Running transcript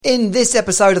In this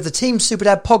episode of the Team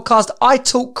Superdad podcast, I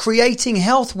talk creating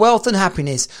health, wealth and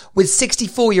happiness with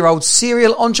 64-year-old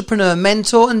serial entrepreneur,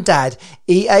 mentor and dad,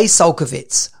 E.A.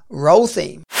 Solkowitz. Roll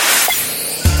theme.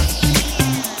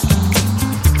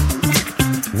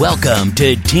 Welcome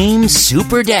to Team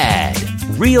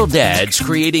Superdad. Real dads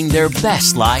creating their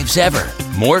best lives ever.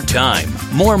 More time,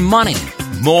 more money,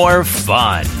 more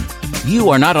fun. You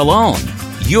are not alone.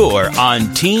 You're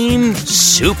on Team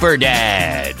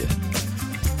Superdad.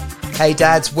 Hey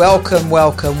dads, welcome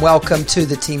to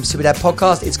the Team Superdad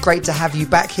podcast. It's great to have you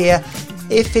back here.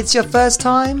 If it's your first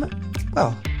time,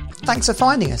 well, thanks for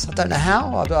finding us. I don't know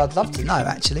how. I'd love to know,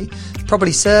 actually.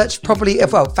 Probably search, in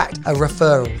fact, a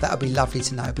referral. That would be lovely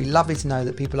to know. It'd be lovely to know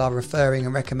that people are referring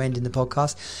and recommending the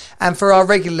podcast. And for our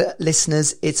regular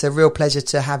listeners, it's a real pleasure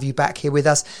to have you back here with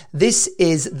us. This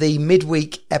is the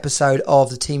midweek episode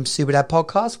of the Team Superdad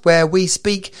podcast, where we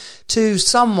speak to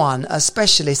someone, a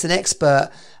specialist, an expert,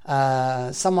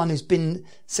 someone who's been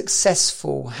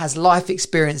successful, has life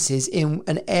experiences in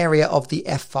an area of the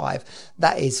F5.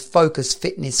 That is focus,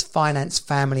 fitness, finance,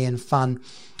 family and fun.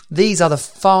 These are the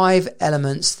 5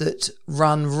 elements that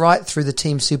run right through the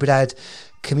Team Superdad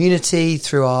community,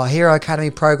 through our Hero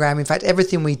Academy program. In fact,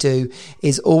 everything we do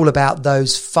is all about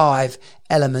those 5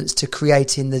 elements to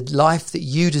creating the life that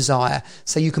you desire,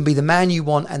 so you can be the man you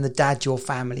want and the dad your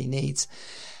family needs.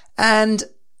 And,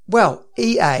 well,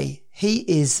 EA, he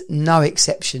is no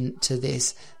exception to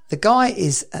this. The guy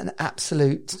is an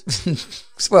absolute,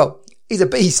 well, he's a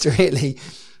beast, really.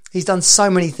 He's done so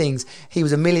many things. He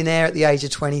was a millionaire at the age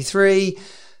of 23.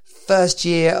 First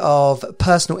year of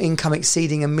personal income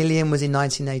exceeding $1 million was in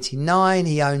 1989.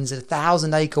 He owns a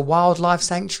 1,000-acre wildlife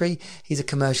sanctuary. He's a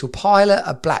commercial pilot,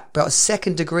 a black belt, a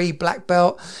second degree black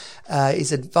belt.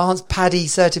 He's advanced PADI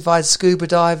certified scuba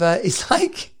diver. It's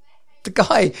like the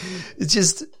guy is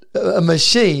just a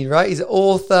machine, right? He's an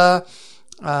author.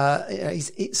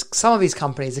 He's some of his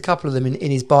companies, a couple of them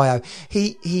in his bio.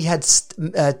 He had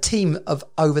a team of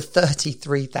over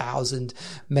 33,000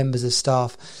 members of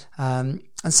staff. And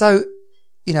so,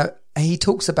 you know, he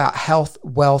talks about health,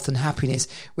 wealth and happiness,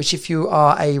 which if you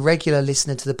are a regular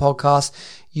listener to the podcast,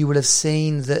 you will have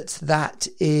seen that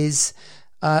is,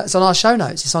 it's on our show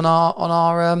notes. It's on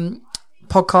our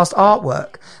podcast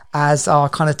artwork as our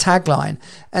kind of tagline.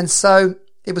 And so,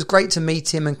 it was great to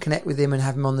meet him and connect with him and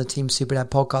have him on the Team Superdad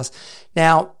podcast.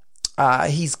 Now,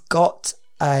 he's got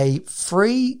a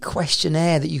free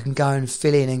questionnaire that you can go and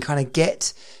fill in and kind of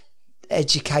get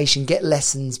education, get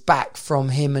lessons back from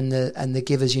him and the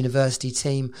Givers University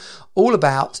team, all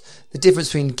about the difference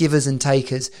between givers and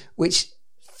takers, which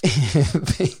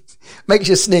makes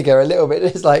you snigger a little bit.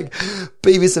 It's like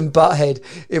Beavis and Butthead.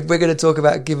 If we're going to talk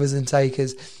about givers and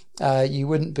takers, you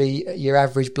wouldn't be your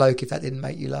average bloke if that didn't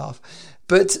make you laugh.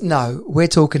 But no, we're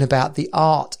talking about the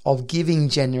art of giving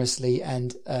generously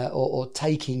and or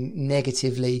taking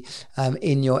negatively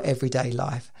in your everyday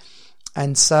life.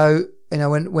 And so, you know,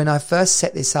 when I first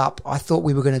set this up, I thought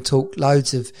we were going to talk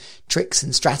loads of tricks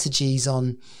and strategies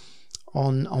on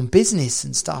business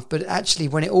and stuff. But actually,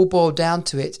 when it all boiled down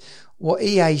to it, what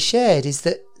EA shared is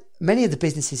that many of the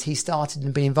businesses he started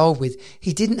and been involved with,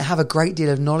 he didn't have a great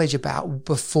deal of knowledge about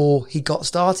before he got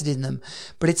started in them.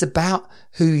 But it's about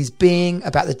who he's being,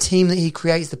 about the team that he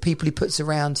creates, the people he puts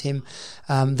around him,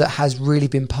 that has really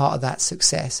been part of that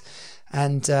success.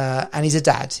 And he's a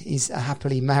dad. He's a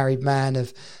happily married man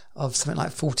of something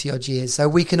like 40 odd years. So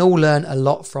we can all learn a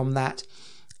lot from that.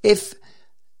 If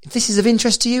this is of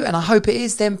interest to you, and I hope it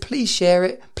is, then please share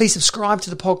it. Please subscribe to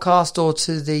the podcast or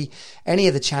to any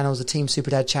of the channels, the Team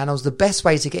Superdad channels. The best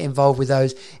way to get involved with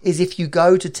those is if you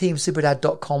go to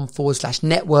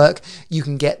teamsuperdad.com/network, you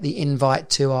can get the invite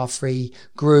to our free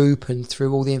group and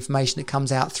through all the information that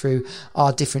comes out through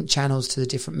our different channels to the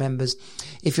different members.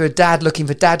 If you're a dad looking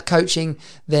for dad coaching,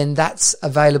 then that's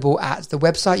available at the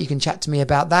website. You can chat to me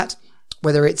about that,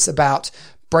 whether it's about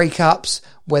breakups,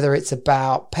 whether it's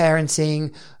about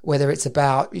parenting, whether it's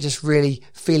about just really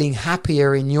feeling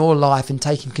happier in your life and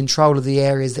taking control of the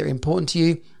areas that are important to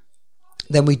you,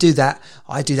 then we do that.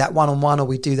 I do that one-on-one, or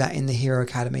we do that in the Hero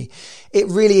Academy. It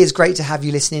really is great to have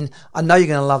you listening. I know you're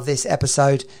going to love this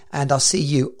episode, and I'll see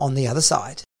you on the other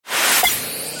side.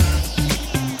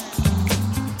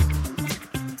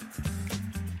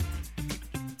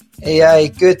 EA,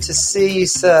 good to see you,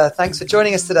 sir. Thanks for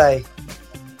joining us today.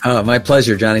 Oh, my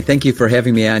pleasure, Johnny. Thank you for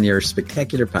having me on your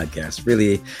spectacular podcast.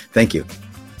 Really, thank you.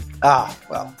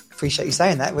 Well, appreciate you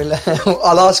saying that.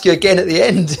 I'll ask you again at the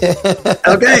end.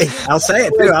 Okay, I'll say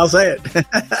it too. I'll say it.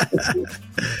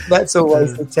 That's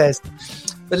always the test.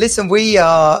 But listen, we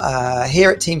are here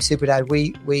at Team Superdad.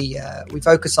 We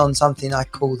focus on something I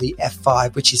call the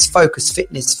F5, which is focus,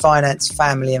 fitness, finance,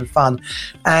 family, and fun.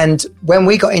 And when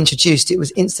we got introduced, it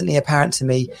was instantly apparent to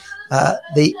me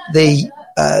the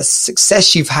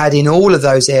success you've had in all of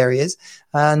those areas.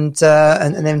 And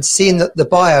then seeing the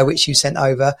bio which you sent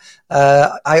over,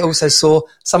 I also saw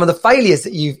some of the failures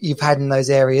that you've had in those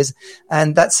areas,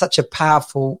 and that's such a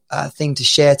powerful thing to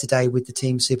share today with the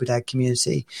Team Superdad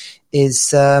community. Is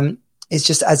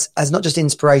just as not just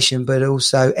inspiration but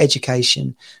also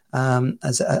education.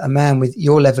 As a man with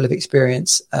your level of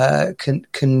experience can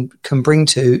bring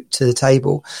to the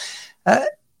table.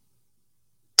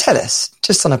 Tell us,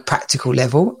 just on a practical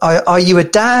level, are you a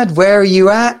dad? Where are you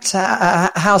at?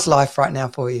 How's life right now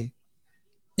for you?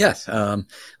 Yes. Well,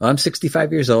 I'm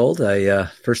 65 years old. I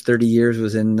first 30 years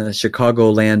was in the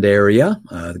Chicagoland area,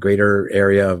 the greater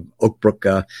area of Oak Brook,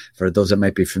 for those that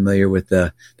might be familiar with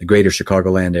the greater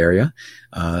Chicagoland area,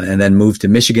 and then moved to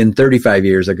Michigan 35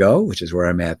 years ago, which is where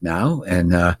I'm at now,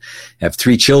 and have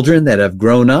 3 children that have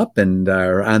grown up and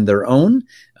are on their own,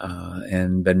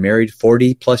 and been married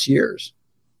 40 plus years.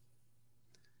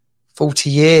 40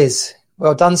 years.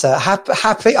 Well done, sir.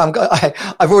 Happy.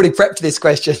 I've already prepped this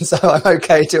question, so I'm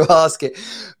okay to ask it.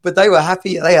 But they were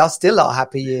happy. They still are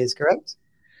happy years, correct?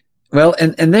 Well,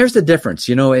 and there's the difference,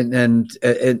 and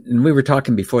we were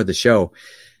talking before the show.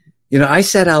 I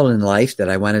set out in life that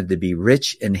I wanted to be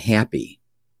rich and happy,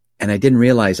 and I didn't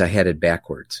realize I had it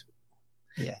backwards.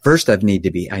 Yeah. First, I need to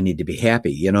be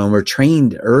happy, and we're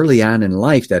trained early on in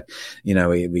life that,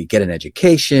 we get an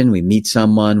education, we meet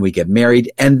someone, we get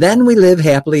married, and then we live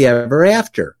happily ever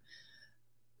after.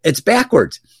 It's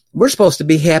backwards. We're supposed to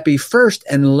be happy first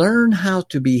and learn how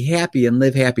to be happy and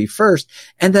live happy first.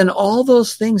 And then all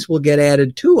those things will get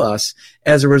added to us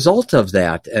as a result of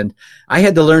that. And I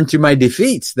had to learn through my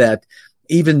defeats that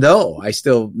even though I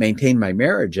still maintain my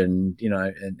marriage and,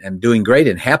 I'm doing great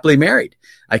and happily married,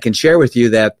 I can share with you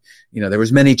that, there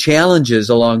was many challenges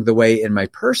along the way in my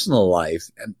personal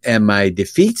life and my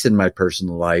defeats in my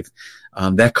personal life,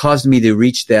 that caused me to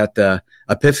reach that,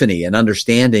 epiphany and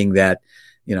understanding that,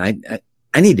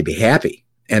 I need to be happy.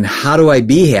 And how do I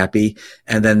be happy?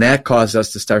 And then that caused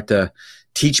us to start to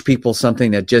teach people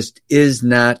something that just is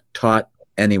not taught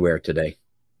anywhere today.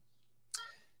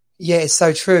 Yeah, it's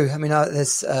so true. I mean,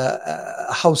 there's a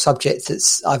whole subject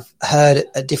that's I've heard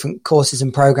at different courses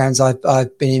and programs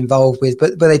I've been involved with,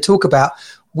 but they talk about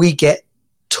we get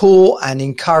taught and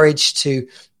encouraged to,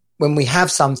 when we have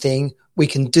something, we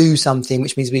can do something,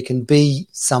 which means we can be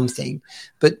something.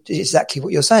 But exactly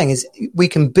what you're saying is we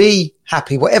can be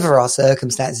happy, whatever our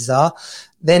circumstances are,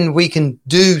 then we can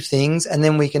do things and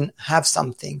then we can have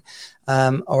something.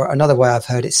 Or another way I've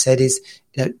heard it said is,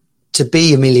 to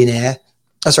be a millionaire,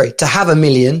 to have a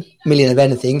million of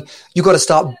anything, you've got to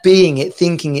start being it,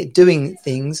 thinking it, doing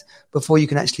things before you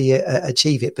can actually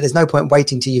achieve it. But there's no point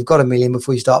waiting till you've got a million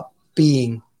before you start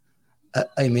being,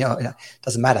 it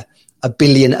doesn't matter. A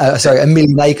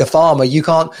million acre farmer. You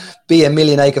can't be a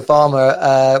million acre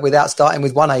farmer without starting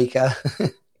with 1 acre.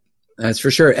 That's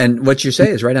for sure. And what you say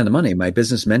is right on the money. My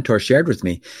business mentor shared with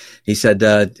me. He said,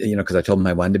 because I told him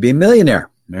I wanted to be a millionaire,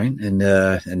 right? And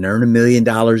earn $1 million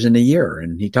in a year.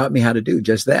 And he taught me how to do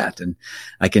just that. And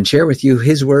I can share with you,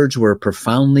 his words were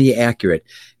profoundly accurate.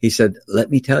 He said,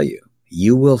 let me tell you,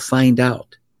 you will find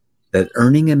out that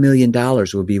earning $1 million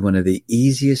will be one of the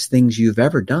easiest things you've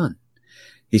ever done.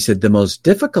 He said, the most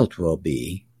difficult will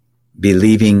be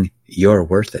believing you're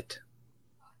worth it.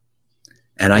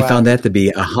 And I found that to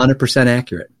be 100%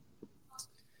 accurate.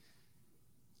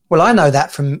 Well, I know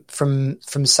that from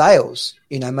sales,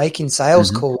 making sales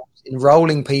calls,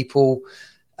 enrolling people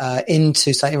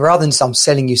into something rather than I'm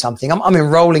selling you something. I'm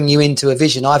enrolling you into a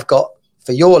vision I've got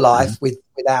for your life with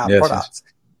our product.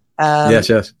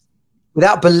 Yes.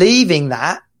 Without believing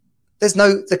that,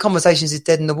 the conversation is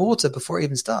dead in the water before it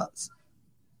even starts.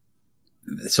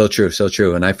 So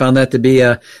true. And I found that to be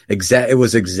it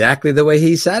was exactly the way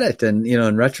he said it. And,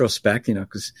 in retrospect,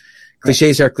 because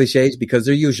cliches are cliches because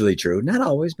they're usually true. Not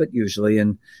always, but usually.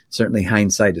 And certainly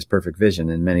hindsight is perfect vision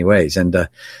in many ways. And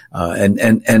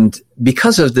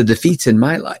because of the defeats in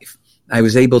my life, I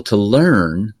was able to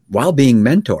learn while being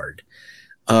mentored,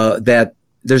 that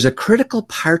there's a critical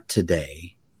part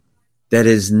today that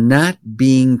is not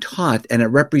being taught, and it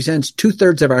represents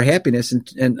 2/3 of our happiness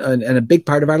and a big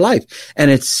part of our life. And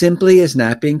it simply is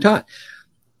not being taught.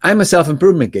 I'm a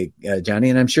self-improvement geek, Johnny,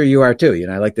 and I'm sure you are too.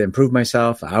 I like to improve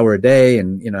myself an hour a day,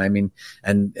 and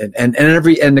and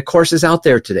the courses out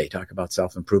there today talk about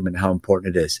self-improvement and how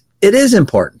important it is. It is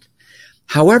important.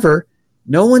 However,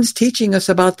 no one's teaching us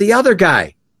about the other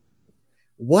guy.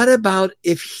 what about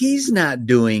if he's not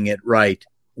doing it right?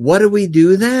 What do we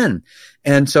do then?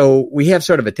 And so we have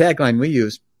sort of a tagline we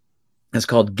use. It's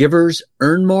called Givers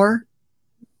Earn More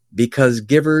because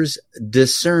givers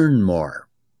discern more.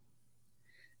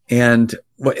 And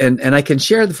I can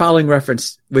share the following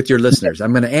reference with your listeners.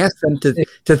 I'm going to ask them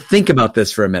to think about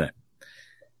this for a minute.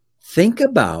 Think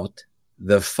about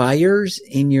the fires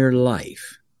in your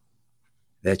life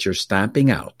that you're stomping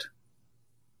out.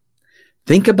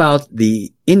 Think about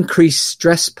the increased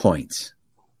stress points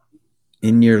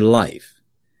in your life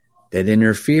that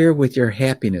interfere with your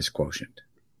happiness quotient.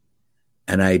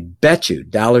 And I bet you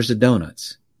dollars of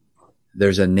donuts,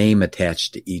 there's a name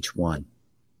attached to each one.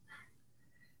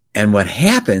 And what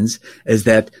happens is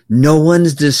that no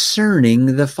one's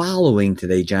discerning the following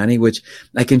today, Johnny, which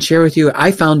I can share with you,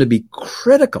 I found to be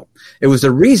critical. It was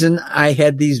the reason I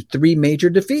had these 3 major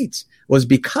defeats, was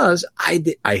because I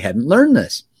hadn't learned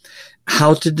this,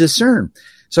 how to discern.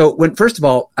 So first of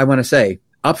all, I want to say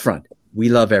up front, we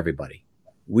love everybody.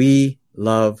 We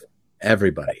love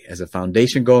everybody. As a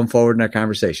foundation going forward in our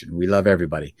conversation, we love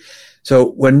everybody.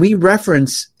 So when we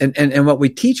reference, and what we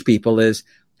teach people is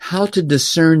how to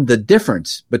discern the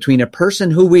difference between a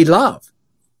person who we love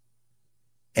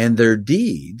and their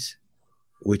deeds,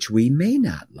 which we may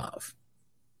not love.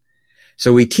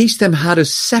 So we teach them how to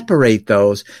separate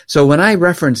those. So when I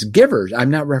reference givers, I'm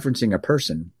not referencing a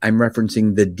person. I'm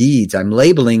referencing the deeds. I'm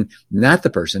labeling not the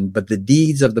person, but the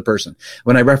deeds of the person.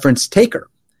 When I reference taker,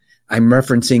 I'm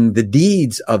referencing the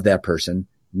deeds of that person,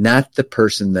 not the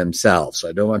person themselves. So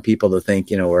I don't want people to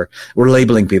think, we're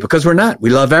labeling people, because we're not.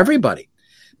 We love everybody.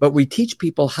 But we teach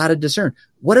people how to discern.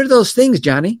 What are those things,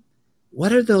 Johnny?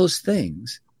 What are those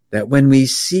things that when we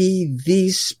see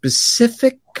these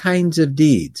specific kinds of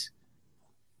deeds,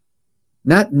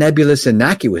 not nebulous,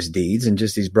 innocuous deeds and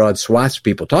just these broad swaths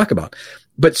people talk about,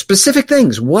 but specific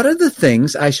things, what are the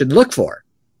things I should look for?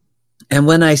 And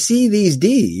when I see these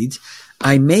deeds,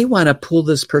 I may want to pull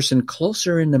this person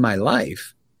closer into my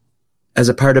life as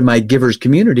a part of my givers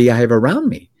community I have around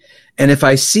me. And if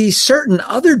I see certain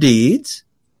other deeds,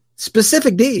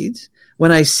 specific deeds,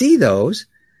 when I see those,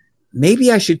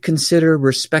 maybe I should consider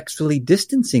respectfully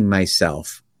distancing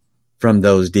myself from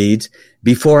those deeds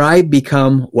before I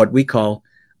become what we call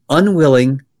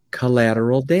unwilling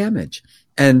collateral damage.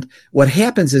 And what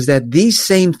happens is that these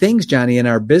same things, Johnny, in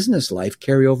our business life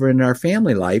carry over in our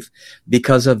family life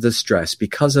because of the stress,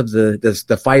 because of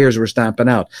the fires we're stomping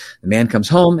out. The man comes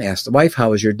home, asks the wife, how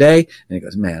was your day? And he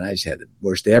goes, man, I just had the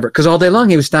worst day ever. Because all day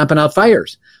long he was stomping out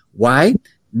fires. Why?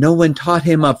 No one taught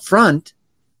him up front.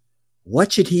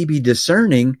 What should he be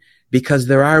discerning? Because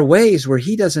there are ways where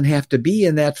he doesn't have to be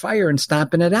in that fire and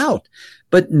stomping it out.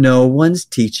 But no one's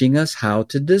teaching us how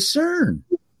to discern.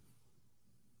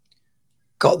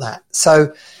 Got that.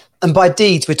 So, and by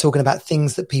deeds, we're talking about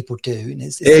things that people do. And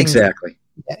it's exactly.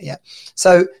 Yeah.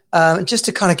 So, just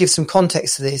to kind of give some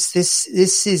context to this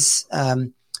is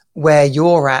where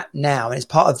you're at now, and it's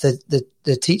part of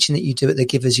the teaching that you do at the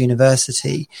Givers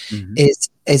University. Mm-hmm.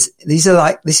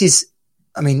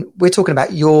 We're talking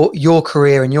about your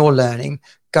career and your learning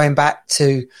going back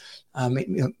to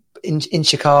in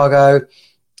Chicago,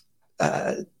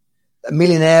 a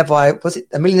millionaire by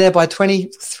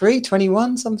 23,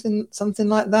 21, something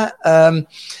like that.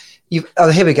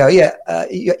 Here we go. Yeah.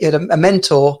 You had a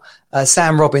mentor,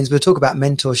 Sam Robbins. We'll talk about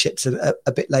mentorships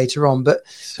a bit later on, but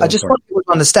I just want you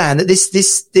to understand that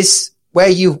this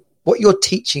what you're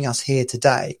teaching us here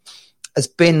today has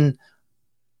been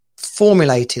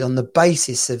formulated on the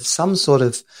basis of some sort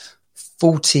of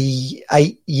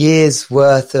 48 years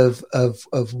worth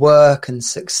of work and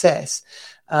success.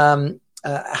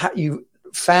 You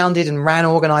founded and ran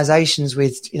organizations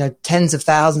with, tens of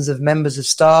thousands of members of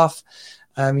staff.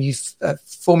 You've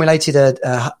formulated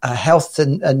a health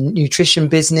and nutrition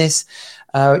business,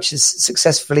 which is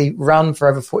successfully run for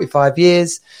over 45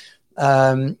 years.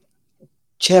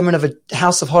 Chairman of a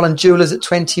House of Holland Jewelers at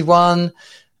 21.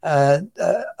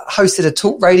 Hosted a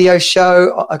talk radio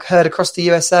show I heard across the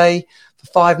USA for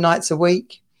 5 nights a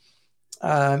week.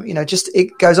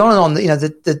 It goes on and on.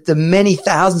 The many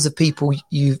thousands of people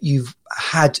you've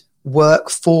had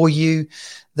work for you,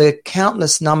 the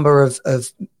countless number of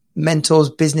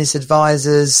mentors, business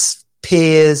advisors,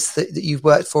 peers that you've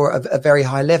worked for at a very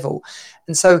high level.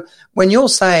 And so when you're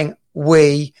saying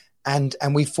we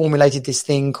formulated this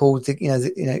thing called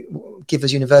the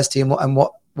Givers University, and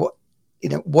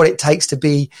what it takes to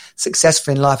be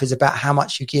successful in life is about how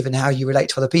much you give and how you relate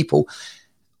to other people.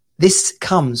 This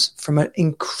comes from an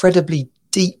incredibly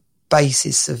deep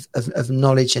basis of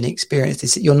knowledge and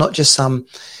experience. You're not just some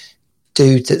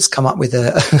dude that's come up with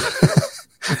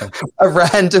a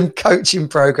random coaching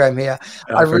program here.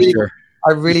 I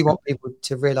really want people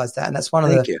to realize that. And that's one of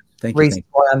the reasons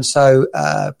why I'm so,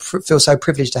 feel so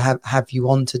privileged to have you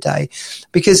on today,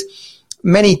 because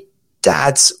many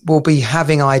dads will be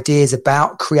having ideas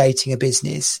about creating a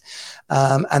business,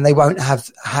 and they won't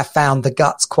have found the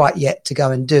guts quite yet to go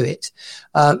and do it.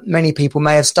 Many people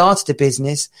may have started a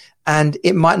business and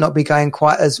it might not be going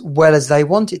quite as well as they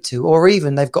want it to, or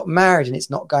even they've got married and it's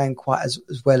not going quite as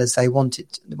well as they want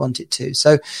it to.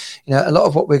 So, a lot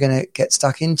of what we're going to get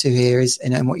stuck into here is,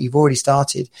 and what you've already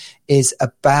started is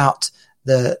about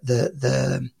the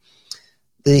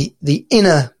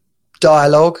inner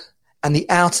dialogue and the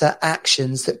outer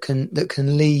actions that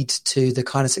can lead to the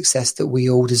kind of success that we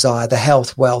all desire, the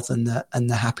health, wealth, and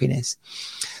the happiness.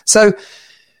 So,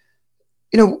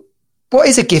 what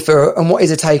is a giver and what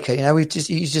is a taker? You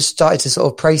just started to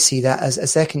sort of précis that as a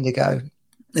second ago.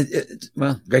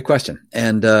 Well, great question.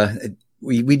 And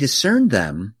we discern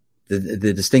them,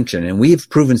 the distinction, and we've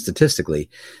proven statistically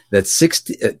that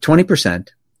 20%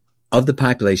 of the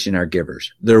population are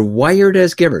givers. They're wired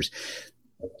as givers.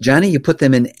 Johnny, you put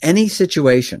them in any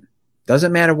situation,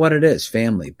 doesn't matter what it is,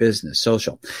 family, business,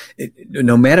 social,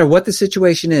 no matter what the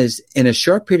situation is, in a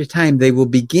short period of time, they will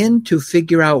begin to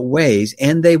figure out ways,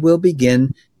 and they will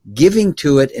begin giving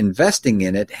to it, investing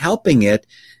in it, helping it,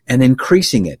 and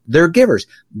increasing it. They're givers.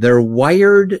 They're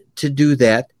wired to do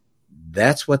that.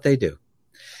 That's what they do.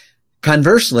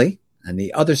 Conversely, on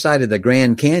the other side of the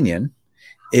Grand Canyon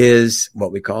is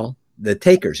what we call the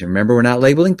takers. Remember, we're not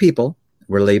labeling people.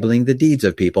 We're labeling the deeds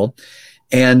of people.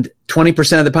 And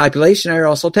 20% of the population are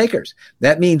also takers.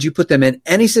 That means you put them in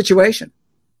any situation,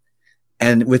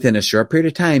 and within a short period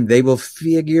of time, they will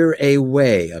figure a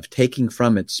way of taking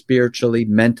from it spiritually,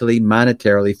 mentally,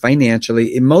 monetarily,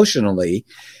 financially, emotionally.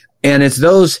 And it's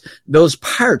those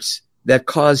parts that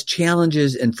cause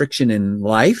challenges and friction in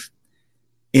life,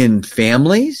 in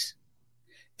families,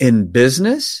 in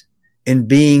business, in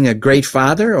being a great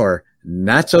father or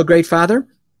not so great father.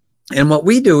 And what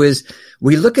we do is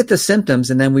we look at the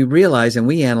symptoms, and then we realize and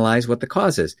we analyze what the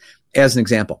cause is. As an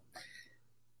example,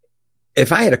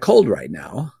 if I had a cold right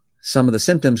now, some of the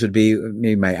symptoms would be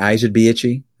maybe my eyes would be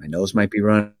itchy, my nose might be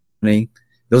runny.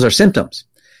 Those are symptoms.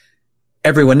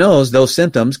 Everyone knows those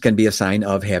symptoms can be a sign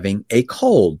of having a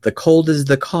cold. The cold is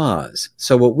the cause.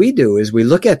 So what we do is we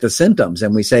look at the symptoms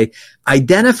and we say,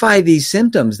 identify these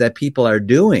symptoms that people are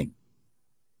doing.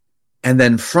 And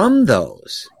then from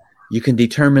those, you can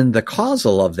determine the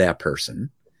causal of that person.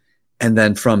 And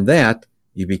then from that,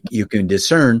 you can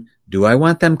discern, do I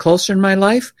want them closer in my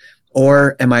life?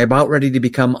 Or am I about ready to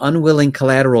become unwilling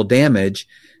collateral damage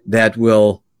that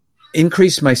will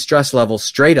increase my stress level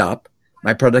straight up?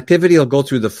 My productivity will go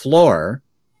through the floor,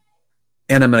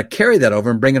 and I'm going to carry that over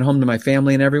and bring it home to my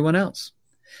family and everyone else.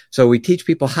 So we teach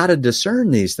people how to discern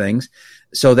these things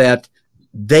so that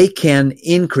they can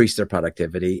increase their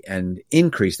productivity and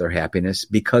increase their happiness,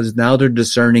 because now they're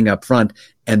discerning up front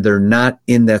and they're not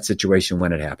in that situation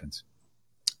when it happens.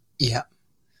 Yeah.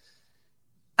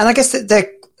 And I guess that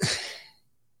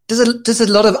does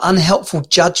a lot of unhelpful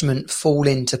judgment fall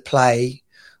into play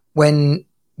when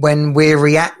we're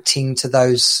reacting to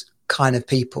those kind of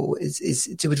people?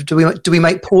 Do we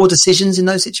make poor decisions in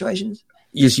those situations?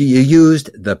 You used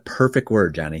the perfect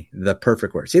word, Johnny, the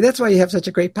perfect word. See, that's why you have such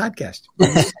a great podcast.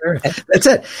 That's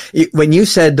it. When you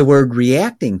said the word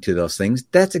reacting to those things,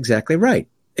 that's exactly right.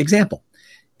 Example,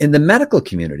 in the medical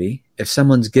community, if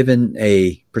someone's given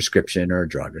a prescription or a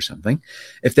drug or something,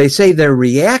 if they say they're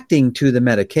reacting to the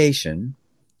medication,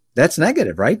 that's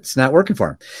negative, right? It's not working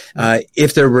for them.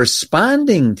 If they're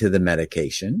responding to the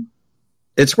medication,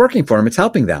 it's working for them. It's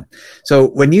helping them. So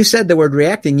when you said the word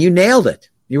reacting, you nailed it.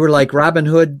 You were like Robin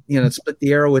Hood, split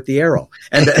the arrow with the arrow.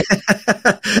 And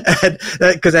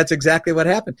because that's exactly what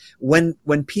happened.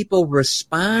 When people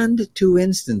respond to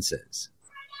instances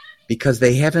because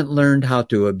they haven't learned how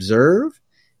to observe,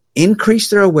 increase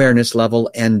their awareness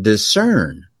level, and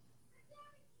discern,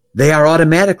 they are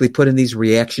automatically put in these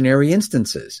reactionary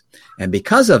instances. And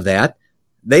because of that,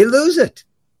 they lose it.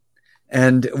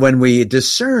 And when we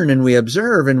discern and we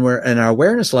observe and we're in our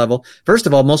awareness level, first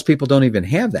of all, most people don't even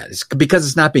have that. It's because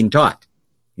it's not being taught.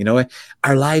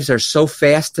 Our lives are so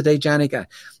fast today, Johnny. Got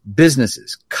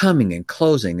businesses coming and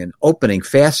closing and opening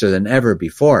faster than ever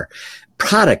before.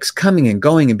 Products coming and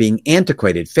going and being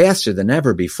antiquated faster than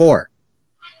ever before.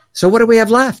 So what do we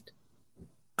have left?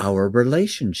 Our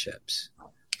relationships.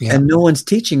 Yeah. And no one's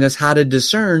teaching us how to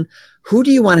discern who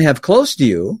do you want to have close to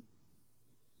you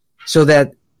so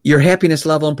that your happiness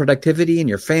level and productivity and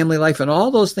your family life and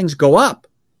all those things go up.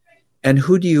 And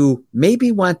who do you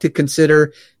maybe want to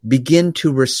consider begin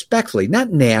to respectfully,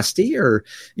 not nasty or,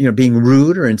 being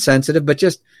rude or insensitive, but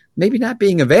just maybe not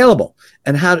being available?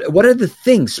 And what are the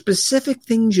things, specific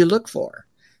things you look for,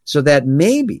 so that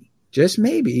maybe, just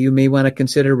maybe, you may want to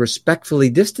consider respectfully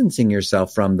distancing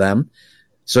yourself from them,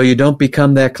 so you don't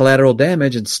become that collateral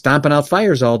damage and stomping out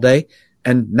fires all day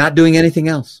and not doing anything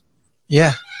else.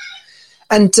 Yeah.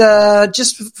 And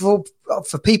just for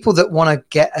people that want to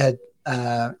get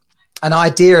an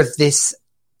idea of this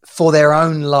for their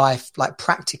own life, like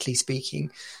practically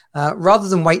speaking, rather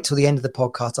than wait till the end of the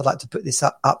podcast, I'd like to put this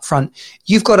up front.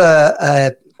 You've got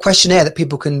a questionnaire that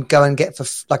people can go and get for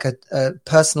like a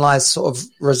personalized sort of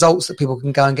results that people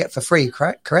can go and get for free,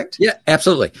 correct? Yeah,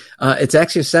 absolutely. It's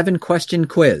actually a 7-question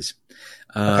quiz.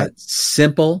 Okay.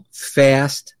 Simple,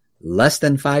 fast, less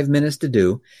than 5 minutes to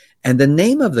do. And the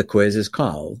name of the quiz is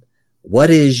called, "What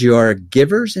is your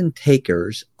Givers and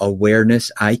Takers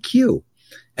Awareness IQ?"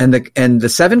 And the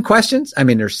 7 questions,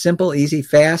 they're simple, easy,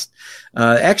 fast.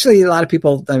 Actually, a lot of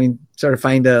people, sort of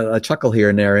find a chuckle here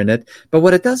and there in it. But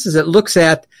what it does is it looks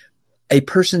at a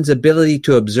person's ability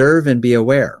to observe and be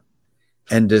aware,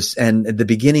 and the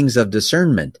beginnings of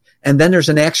discernment. And then there's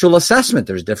an actual assessment.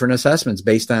 There's different assessments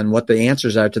based on what the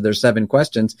answers are to their 7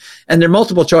 questions. And they're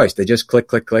multiple choice. They just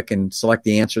click, and select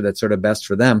the answer that's sort of best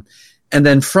for them. And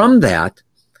then from that,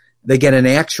 they get an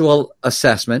actual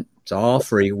assessment. It's all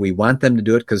free. We want them to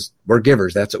do it because we're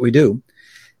givers. That's what we do.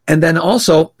 And then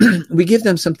also we give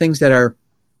them some things that are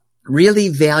really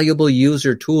valuable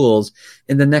user tools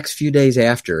in the next few days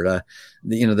after.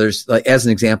 There's, like, as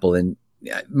an example,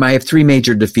 I have 3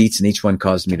 major defeats, and each one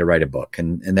caused me to write a book.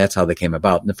 And that's how they came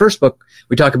about. In the first book,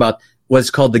 we talk about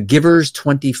what's called the Giver's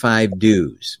 25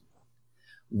 Do's.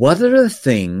 What are the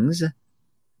things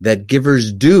that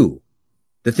givers do?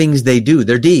 The things they do,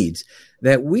 their deeds,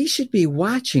 that we should be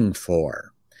watching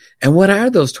for. And what are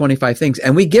those 25 things?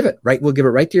 And we give it, right? We'll give it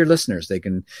right to your listeners.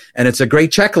 And it's a great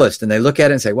checklist, and they look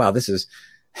at it and say, wow, this is,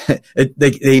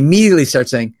 they immediately start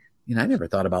saying, I never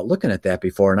thought about looking at that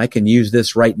before, and I can use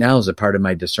this right now as a part of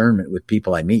my discernment with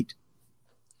people I meet.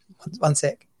 One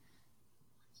sec.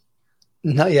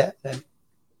 Not yet. No.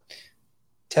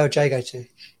 Tell Jago to.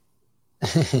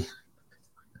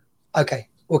 Okay.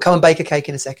 We'll come and bake a cake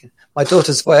in a second. My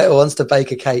daughter wants to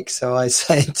bake a cake, so I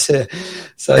said to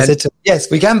yes,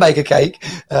 we can bake a cake.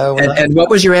 And what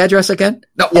was your address again?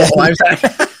 No, yeah.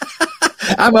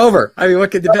 I'm over.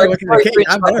 What can you do? Cake?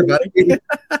 I'm there, buddy.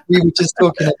 We were just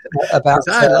talking about.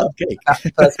 I love cake.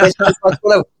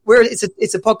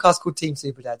 It's a podcast called Team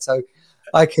Super Dad, so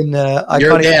I can.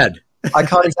 You're a dad. I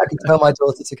can't exactly tell my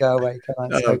daughter to go away, can I?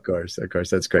 Of course,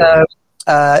 that's great.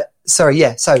 Sorry,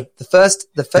 yeah. So the first.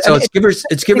 So it's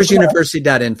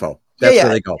giversuniversity.info. That's what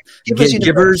they call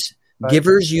Givers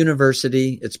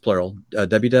University. It's plural.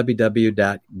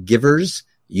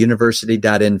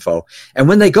 www.giversuniversity.info. And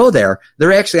when they go there,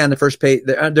 they're actually on the first page.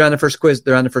 They're on the first quiz.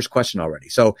 They're on the first question already.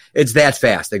 So it's that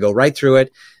fast. They go right through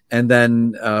it. And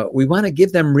then we want to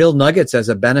give them real nuggets as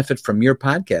a benefit from your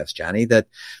podcast, Johnny. The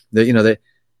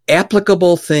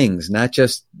applicable things, not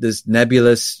just this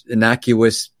nebulous,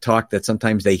 innocuous talk that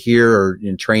sometimes they hear or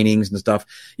in trainings and stuff.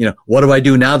 What do I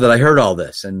do now that I heard all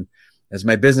this? And as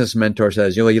my business mentor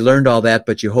says, you learned all that,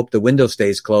 but you hope the window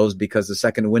stays closed, because the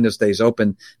second the window stays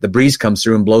open, the breeze comes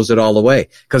through and blows it all away,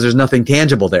 because there's nothing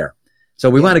tangible there. So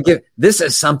we want to give, this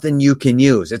is something you can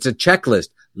use. It's a checklist.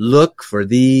 Look for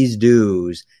these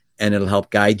do's, and it'll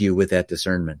help guide you with that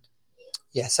discernment.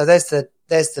 Yeah. So there's the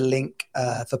link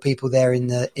for people there in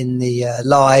the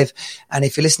live, and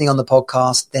if you're listening on the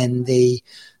podcast, then the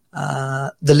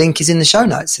link is in the show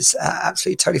notes. It's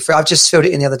absolutely totally free. I've just filled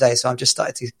it in the other day, so I've just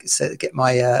started to get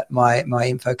my my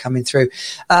info coming through,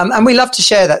 and we love to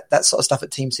share that sort of stuff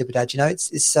at Team Super Dad.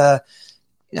 It's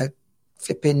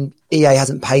flipping EA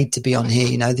hasn't paid to be on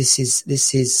here. This is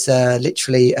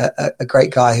literally a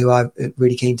great guy who I'm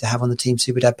really keen to have on the Team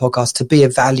Super Dad podcast to be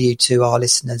of value to our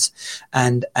listeners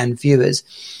and viewers.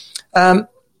 So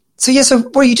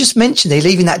what you just mentioned, they're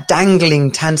leaving that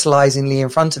dangling tantalizingly in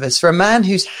front of us. For a man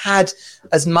who's had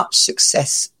as much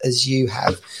success as you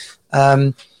have,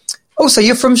 also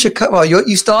you're from Chicago. Well,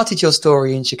 you started your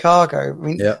story in Chicago.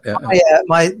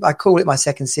 I call it my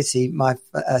second city, my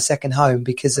second home,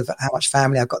 because of how much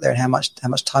family I've got there and how much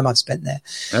time I've spent there.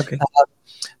 Okay.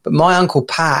 But my uncle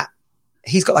Pat,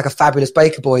 he's got like a fabulous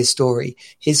Baker Boys story.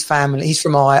 His family, he's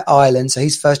from Ireland, so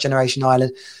he's first generation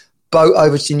Ireland. Boat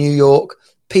over to New York.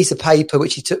 Piece of paper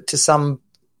which he took to some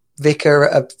vicar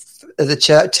of the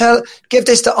church. Give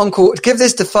this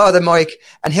to Father Mike,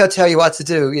 and he'll tell you what to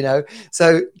do.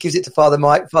 So gives it to Father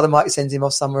Mike. Father Mike sends him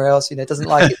off somewhere else. Doesn't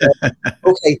like it.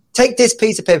 Okay, take this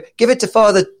piece of paper, give it to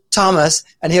Father Thomas,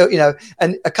 and he'll,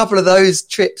 and a couple of those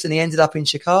trips, and he ended up in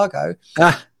Chicago.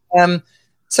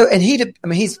 So, and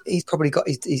he's probably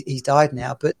he's died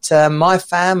now, but my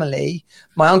family,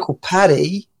 my uncle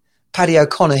Paddy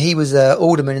O'Connor, he was an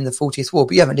alderman in the 40th Ward,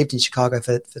 but you haven't lived in Chicago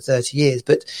for 30 years,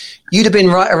 but you'd have been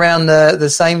right around the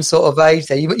same sort of age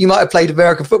there. You might have played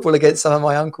American football against some of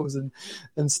my uncles and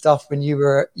stuff when you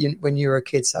were a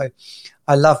kid. So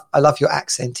I love your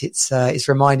accent. It's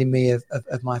reminding me of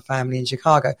my family in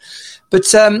Chicago.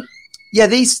 But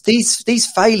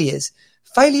these failures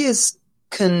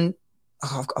can.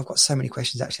 Oh, I've got so many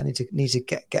questions. Actually, I need to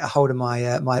get a hold of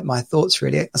my thoughts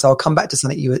really. So I'll come back to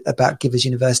something about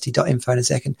giversuniversity.info in a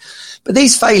second. But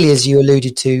these failures you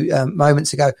alluded to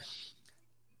moments ago,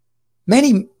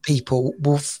 many people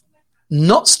will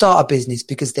not start a business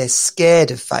because they're scared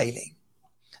of failing.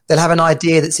 They'll have an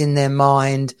idea that's in their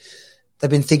mind. They've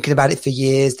been thinking about it for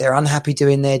years. They're unhappy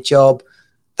doing their job.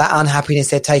 That unhappiness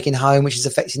they're taking home, which is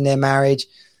affecting their marriage.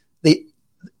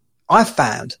 I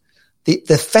found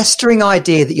the festering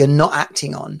idea that you're not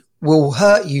acting on will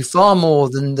hurt you far more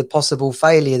than the possible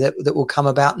failure that will come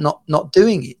about not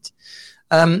doing it.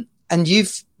 And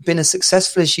you've been as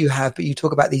successful as you have, but you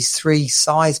talk about these 3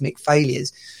 seismic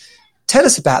failures. Tell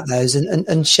us about those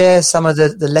and share some of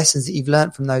the lessons that you've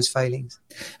learned from those failings.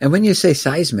 And when you say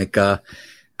seismic, I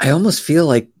almost feel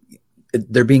like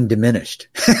they're being diminished.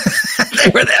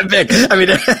 They were that big.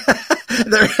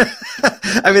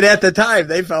 At the time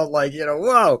they felt like,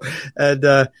 whoa.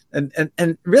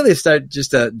 And really start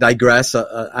just to digress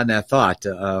on that thought.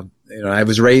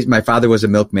 My father was a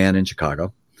milkman in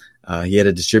Chicago. He had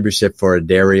a distributorship for a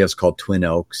dairy. It was called Twin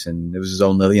Oaks, and it was his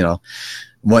own little,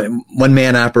 one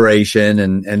man operation.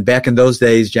 And back in those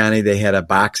days, Johnny, they had a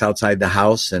box outside the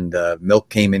house, and milk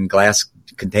came in glass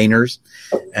containers,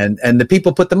 and the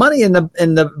people put the money in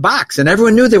the box, and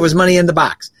everyone knew there was money in the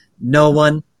box. No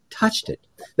one touched it.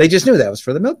 They just knew that was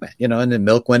for the milkman, and the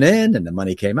milk went in and the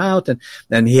money came out, and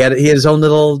he had his own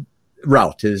little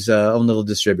route, his own little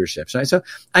distributorship. So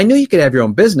I knew you could have your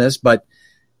own business, but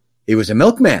he was a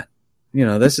milkman.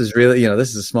 This is really,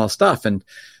 this is small stuff. And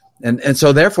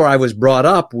so therefore I was brought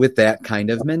up with that kind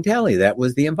of mentality. That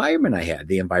was the environment I had,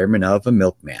 the environment of a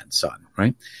milkman's son,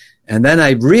 right? And then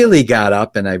I really got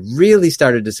up and I really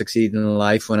started to succeed in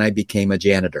life when I became a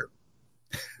janitor.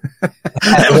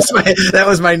 That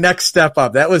was my next step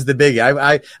up. That was the biggie.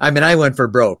 I went for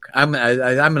broke. I'm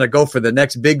going to go for the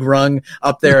next big rung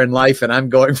up there in life, and I'm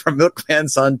going from milkman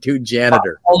son to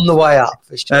janitor. On the way up.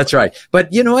 For sure. That's right.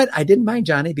 But you know what? I didn't mind,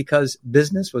 Johnny, because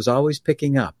business was always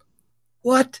picking up.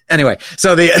 What? Anyway,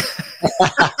 so anyway,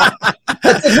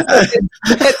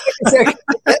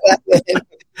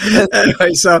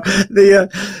 so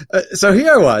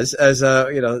here I was as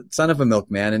son of a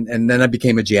milkman, and then I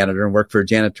became a janitor and worked for a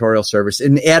janitorial service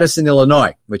in Addison,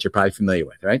 Illinois, which you're probably familiar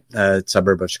with, right?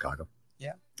 Suburb of Chicago.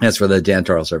 Yeah. That's where the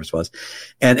janitorial service was.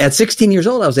 And at 16 years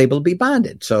old, I was able to be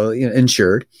bonded, so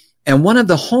insured. And one of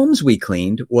the homes we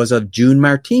cleaned was of June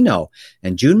Martino,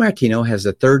 and June Martino has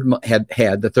had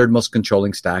the third most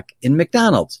controlling stock in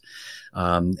McDonald's.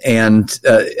 And if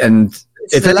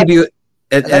any of you,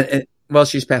 well,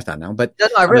 she's passed on now, but no,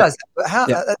 I realize that. But how?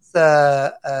 Yeah. That's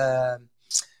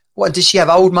what? Did she have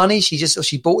old money?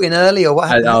 She bought in early, or what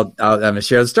happened? I'm going to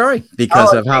share the story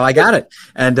because of how I got it.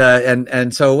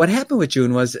 And so what happened with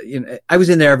June was, I was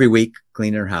in there every week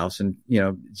cleaning her house, and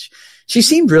she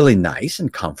seemed really nice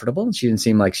and comfortable, and she didn't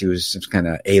seem like she was some kind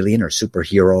of alien or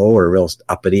superhero or real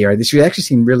uppity or anything. She actually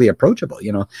seemed really approachable,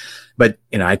 But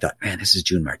I thought, man, this is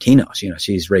June Martino.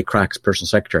 She's Ray Kroc's personal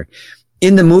secretary.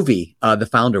 In the movie, The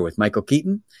Founder with Michael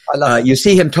Keaton, you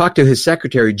see him talk to his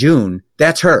secretary, June.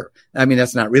 That's her. I mean,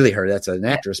 that's not really her. That's an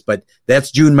actress, but that's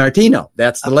June Martino.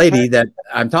 That's the lady that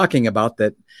I'm talking about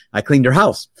that I cleaned her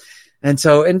house. And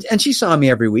so, and she saw me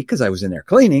every week because I was in there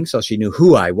cleaning. So she knew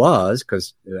who I was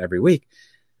because every week.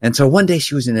 And so one day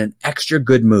she was in an extra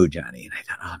good mood, Johnny. And I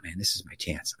thought, oh man, this is my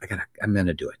chance. I'm going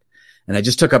to do it. And I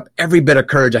just took up every bit of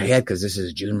courage I had because this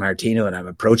is June Martino and I'm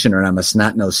approaching her and I'm a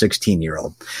snot-nosed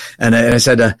 16-year-old. And I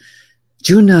said,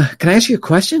 June, can I ask you a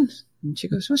question? And she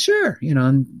goes, well, sure.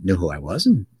 And knew who I was.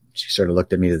 And she sort of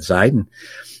looked at me to the side. And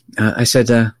I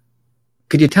said,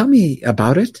 could you tell me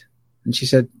about it? And she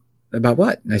said, about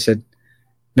what? And I said,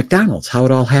 McDonald's, how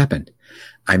it all happened.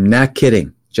 I'm not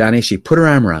kidding. Johnny, she put her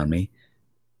arm around me,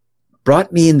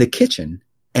 brought me in the kitchen,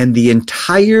 and the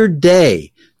entire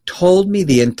day told me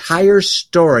the entire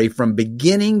story from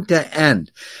beginning to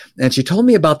end. And she told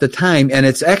me about the time, and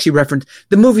it's actually referenced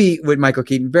the movie with Michael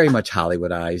Keaton, very much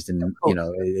Hollywoodized, and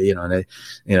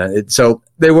so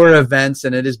there were events,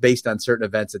 and it is based on certain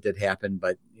events that did happen,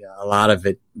 but a lot of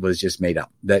it was just made up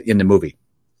that in the movie.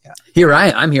 Here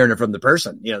I'm hearing it from the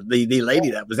person, the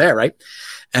lady that was there, right?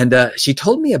 And she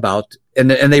told me about,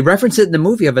 and they reference it in the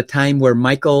movie of a time where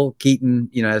Michael Keaton,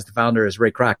 as the founder, as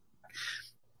Ray Kroc,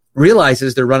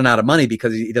 realizes they're running out of money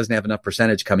because he doesn't have enough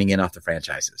percentage coming in off the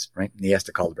franchises, right? And he has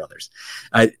to call the brothers.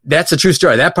 That's a true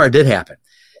story. That part did happen.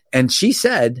 And she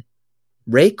said,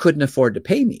 Ray couldn't afford to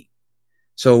pay me.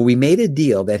 So we made a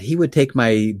deal that he would take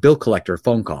my bill collector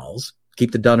phone calls,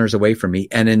 keep the Dunners away from me.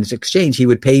 And in exchange, he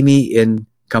would pay me in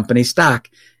company stock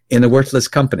in the worthless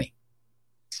company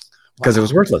because it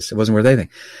was worthless. It wasn't worth anything.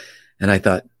 And I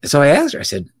thought, so I asked her, I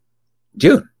said,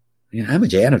 June, I'm a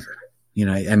janitor.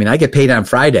 I get paid on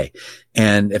Friday.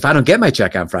 And if I don't get my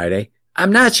check on Friday,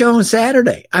 I'm not showing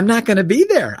Saturday. I'm not going to be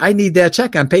there. I need that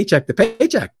check on paycheck to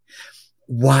paycheck.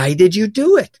 Why did you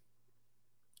do it?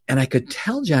 And I could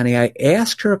tell Johnny, I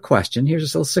asked her a question. Here's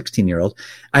this little 16-year-old.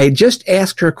 I had just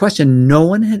asked her a question no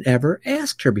one had ever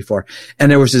asked her before.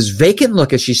 And there was this vacant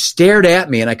look as she stared at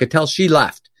me, and I could tell she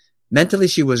left. Mentally,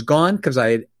 she was gone because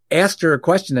I had asked her a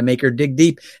question to make her dig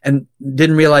deep and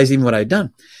didn't realize even what I'd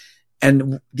done.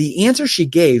 And the answer she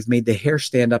gave made the hair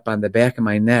stand up on the back of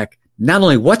my neck. Not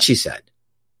only what she said,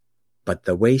 but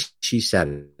the way she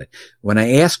said it. When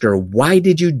I asked her, why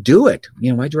did you do it?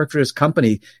 Why'd you work for this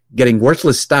company getting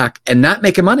worthless stock and not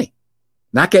making money,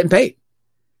 not getting paid?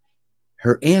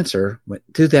 Her answer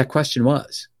to that question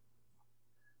was,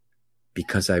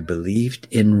 because I believed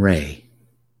in Ray.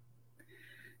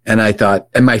 And I thought,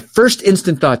 and my first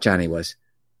instant thought, Johnny, was,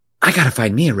 I got to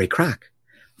find me a Ray Kroc.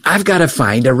 I've got to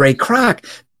find a Ray Kroc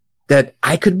that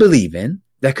I could believe in,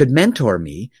 that could mentor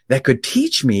me, that could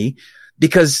teach me,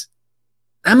 because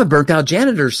I'm a burnt out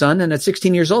janitor, son. And at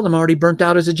 16 years old, I'm already burnt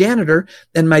out as a janitor.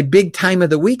 And my big time of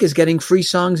the week is getting free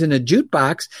songs in a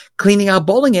jukebox, cleaning out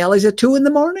bowling alleys at 2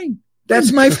 a.m.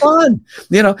 That's my fun,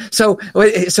 So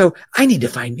I need to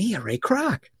find me a Ray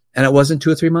Kroc. And it wasn't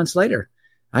 2 or 3 months later,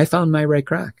 I found my Ray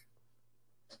Kroc.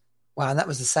 Wow. And that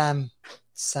was the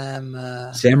Sam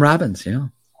Robbins. Yeah.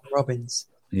 Robbins.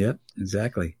 Yep,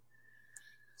 exactly.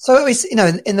 So it's,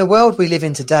 in the world we live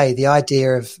in today, the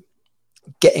idea of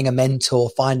getting a mentor,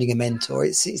 finding a mentor,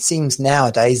 it seems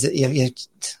nowadays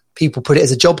that people put it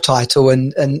as a job title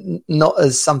and not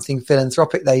as something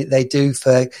philanthropic they do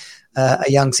for a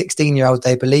young 16-year-old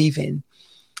they believe in.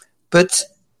 But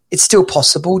it's still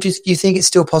possible. Do you think it's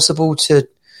still possible to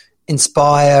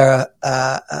inspire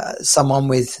someone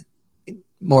with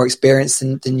more experience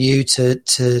than you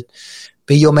to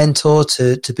be your mentor,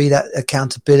 to be that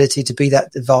accountability, to be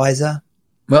that advisor?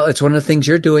 Well, it's one of the things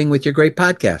you're doing with your great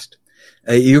podcast.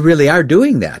 You really are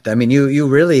doing that. I mean, you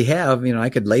really have, I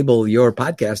could label your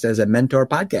podcast as a mentor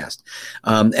podcast.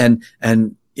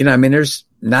 There's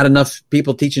not enough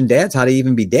people teaching dads how to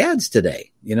even be dads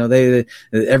today.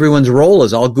 Everyone's role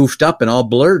is all goofed up and all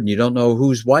blurred, and you don't know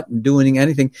who's what and doing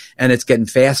anything. And it's getting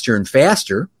faster and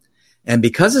faster. And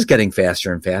because it's getting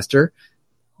faster and faster,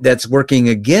 that's working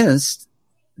against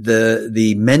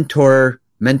the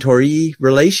mentoree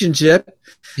relationship.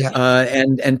 Yeah.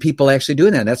 And people actually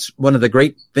doing that. That's one of the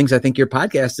great things I think your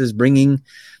podcast is bringing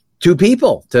to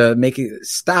people, to make it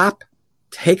stop,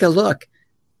 take a look,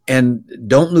 and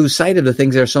don't lose sight of the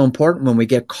things that are so important when we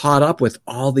get caught up with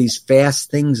all these fast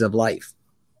things of life.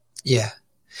 Yeah.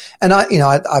 And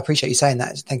I appreciate you saying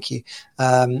that. Thank you.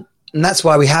 And that's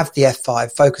why we have the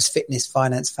F5, focus, fitness,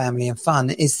 finance, family, and fun,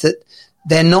 is that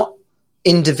they're not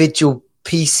individual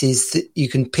pieces that you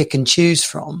can pick and choose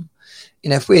from.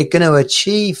 If we're going to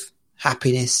achieve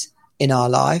happiness in our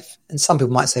life, and some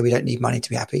people might say we don't need money to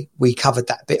be happy. We covered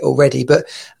that bit already, but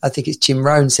I think it's Jim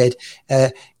Rohn said,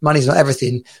 money's not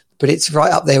everything, but it's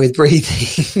right up there with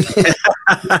breathing.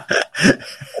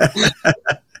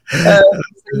 And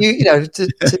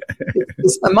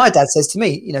my dad says to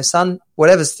me, son,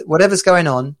 whatever's going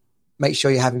on, make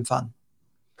sure you're having fun.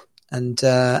 And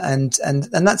that's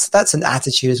an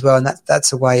attitude as well. And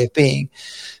that's a way of being,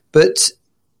 but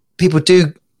people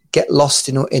do get lost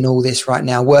in all this right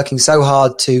now, working so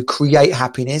hard to create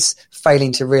happiness,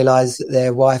 failing to realize that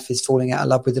their wife is falling out of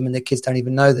love with them and their kids don't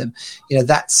even know them.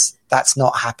 That's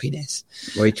not happiness.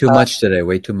 Way too much today.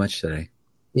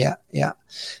 Yeah. Yeah.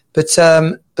 But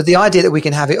the idea that we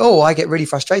can have it all, I get really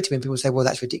frustrated when people say, well,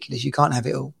 that's ridiculous. You can't have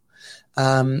it all.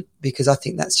 Because I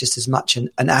think that's just as much an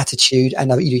attitude.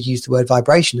 And you used the word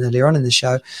vibration earlier on in the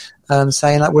show,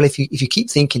 saying like, well, if you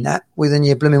keep thinking that, well, then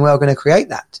you're blooming well going to create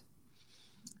that.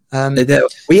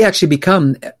 We actually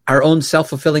become our own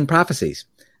self-fulfilling prophecies.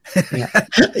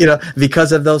 Yeah.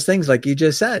 Because of those things, like you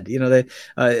just said,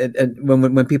 and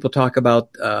when people talk about,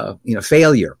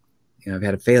 failure, I've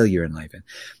had a failure in life.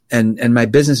 And my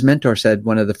business mentor said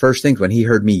one of the first things when he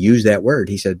heard me use that word,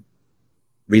 he said,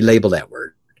 relabel that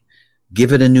word.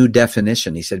 Give it a new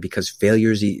definition. He said, because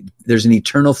there's an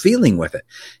eternal feeling with it.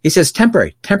 He says,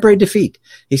 temporary defeat.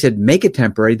 He said, make it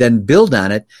temporary, then build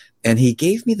on it. And he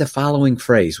gave me the following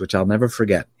phrase, which I'll never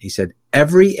forget. He said,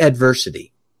 every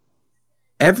adversity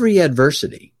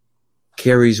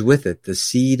carries with it the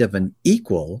seed of an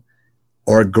equal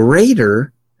or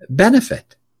greater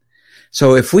benefit.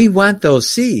 So if we want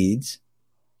those seeds,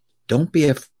 don't be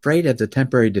afraid of the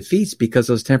temporary defeats, because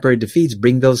those temporary defeats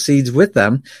bring those seeds with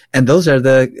them. And those are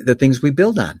the things we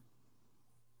build on.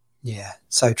 Yeah,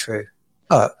 so true.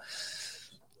 Oh,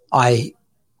 I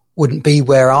wouldn't be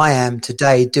where I am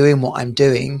today doing what I'm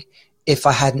doing if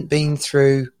I hadn't been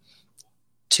through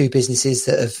two businesses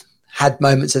that have had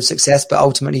moments of success but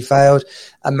ultimately failed,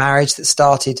 a marriage that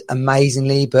started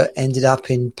amazingly but ended up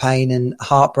in pain and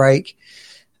heartbreak.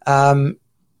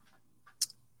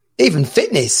 Even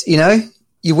fitness,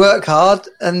 you work hard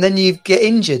and then you get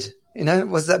injured.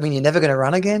 Does that mean you're never going to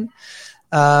run again?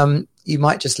 You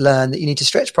might just learn that you need to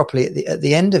stretch properly at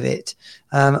the end of it.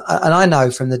 And I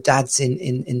know from the dads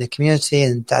in the community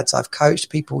and dads I've coached,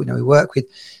 people we work with,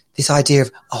 this idea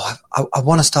of, I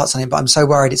want to start something, but I'm so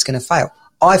worried it's going to fail.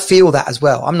 I feel that as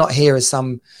well. I'm not here as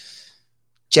some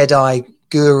Jedi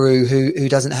guru who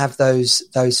doesn't have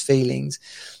those feelings,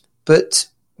 but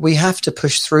we have to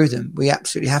push through them. We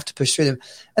absolutely have to push through them.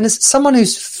 And as someone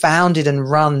who's founded and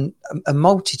run a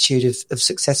multitude of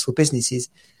successful businesses,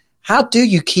 how do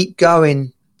you keep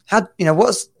going? You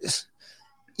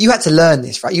had to learn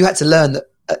this, right? You had to learn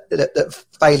that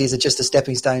failures are just a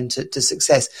stepping stone to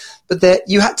success, but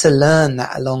you had to learn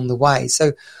that along the way.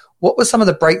 So what were some of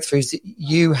the breakthroughs that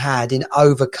you had in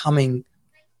overcoming,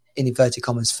 in inverted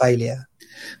commas, failure?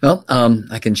 Well,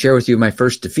 I can share with you my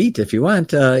first defeat if you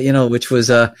want, which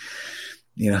was,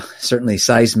 certainly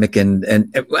seismic. And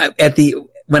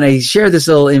when I share this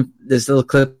little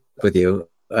clip with you,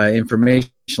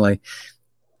 informationally,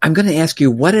 I'm going to ask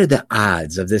you, what are the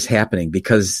odds of this happening?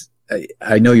 Because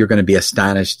I know you're going to be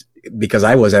astonished, because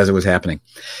I was as it was happening.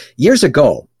 Years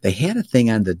ago, they had a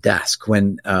thing on the desk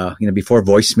when, before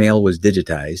voicemail was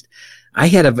digitized. I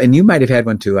had and you might have had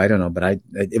one too, I don't know, but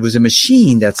it was a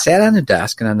machine that sat on the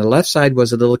desk, and on the left side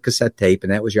was a little cassette tape,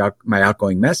 and that was my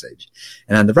outgoing message.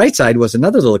 And on the right side was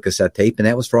another little cassette tape, and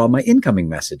that was for all my incoming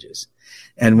messages.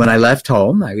 And when I left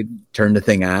home, I would turn the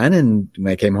thing on, and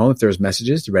when I came home, if there was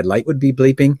messages, the red light would be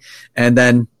bleeping, and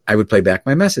then I would play back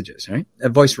my messages, right? A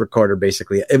voice recorder,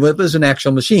 basically. It was an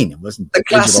actual machine. It wasn't the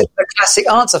classic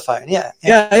answer phone. Yeah,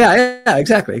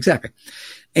 exactly.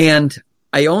 And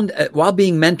I owned, while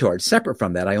being mentored, separate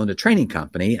from that, I owned a training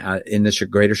company in the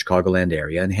greater Chicagoland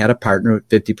area, and had a partner with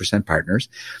 50% partners.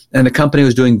 And the company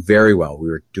was doing very well. We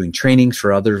were doing trainings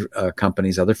for other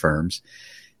companies, other firms.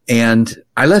 And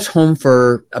I left home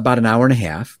for about an hour and a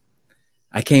half.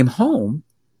 I came home,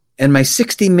 and my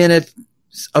 60 minutes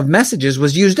of messages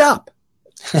was used up.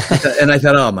 And I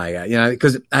thought, oh my God,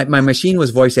 because my machine was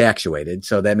voice actuated.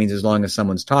 So that means as long as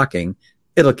someone's talking,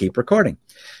 it'll keep recording.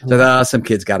 So some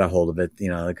kids got a hold of it,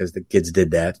 because the kids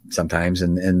did that sometimes,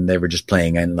 and they were just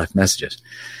playing and left messages.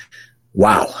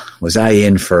 Wow. Was I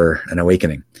in for an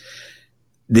awakening?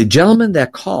 The gentleman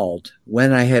that called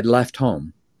when I had left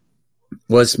home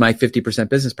was my 50%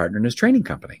 business partner in his training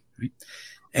company. Right?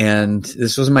 And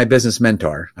this was my business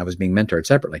mentor. I was being mentored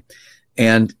separately.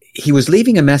 And he was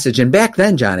leaving a message. And back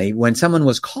then, Johnny, when someone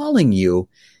was calling you,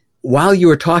 while you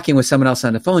were talking with someone else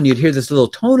on the phone, you'd hear this little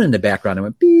tone in the background. It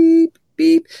went beep,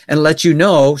 beep, and let you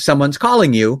know someone's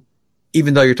calling you,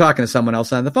 even though you're talking to someone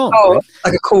else on the phone. Oh, right?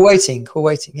 Like a call waiting.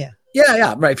 Yeah.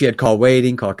 Yeah, right. If you had call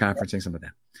waiting, call conferencing, something like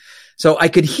that. So I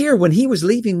could hear when he was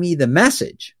leaving me the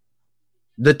message,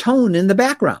 the tone in the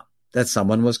background that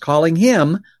someone was calling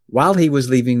him while he was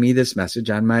leaving me this message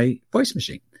on my voice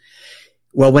machine.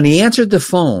 Well, when he answered the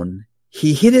phone,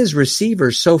 he hit his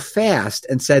receiver so fast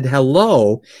and said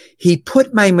hello, he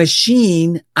put my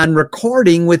machine on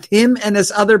recording with him and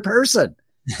this other person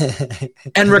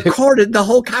and recorded the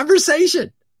whole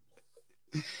conversation.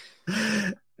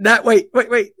 Wait.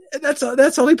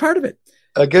 That's only part of it.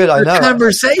 Good, I know.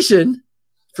 Conversation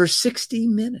for 60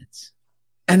 minutes.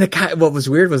 And what was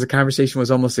weird was the conversation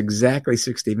was almost exactly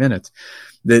 60 minutes.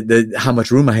 How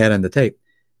much room I had on the tape.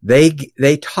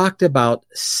 They talked about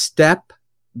step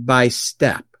by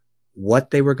step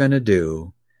what they were going to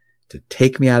do to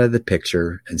take me out of the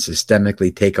picture and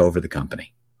systemically take over the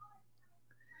company.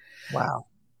 Wow.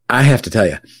 I have to tell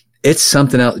you, it's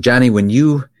something else, Johnny, when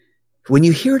you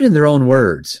hear it in their own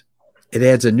words, it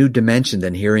adds a new dimension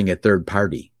than hearing a third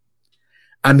party.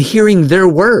 I'm hearing their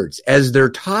words as they're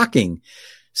talking.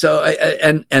 So,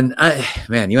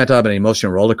 man, you want to talk about an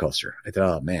emotional roller coaster. I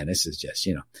thought, oh man, this is just,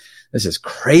 this is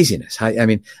craziness. I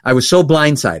mean, I was so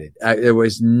blindsided. There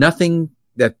was nothing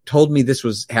that told me this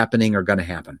was happening or going to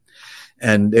happen.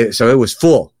 And so it was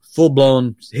full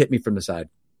blown, hit me from the side.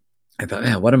 I thought,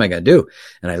 man, what am I going to do?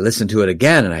 And I listened to it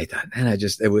again, and I thought, man,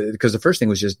 because the first thing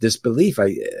was just disbelief.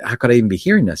 How could I even be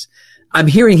hearing this? I'm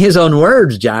hearing his own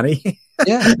words, Johnny.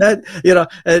 Yeah.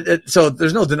 So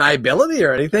there's no deniability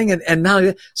or anything. And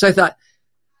now, so I thought,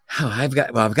 I've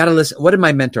got to listen. What did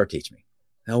my mentor teach me?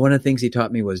 Now, one of the things he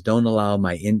taught me was don't allow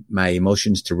my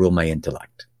emotions to rule my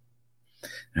intellect.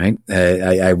 Right?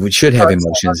 I should have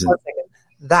emotions.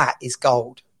 That is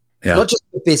gold. Yeah. Not just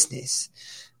for business,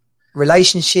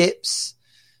 relationships,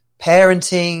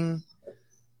 parenting.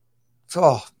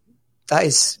 That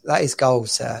is gold,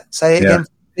 sir. Say it again,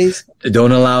 please.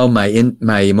 Don't allow my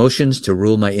emotions to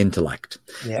rule my intellect.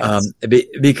 Yes.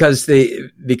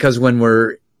 Because when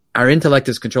our intellect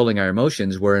is controlling our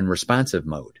emotions, we're in responsive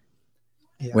mode.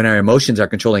 Yeah. When our emotions are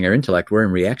controlling our intellect, we're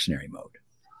in reactionary mode,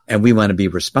 and we want to be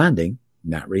responding,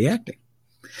 not reacting.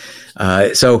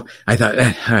 So I thought,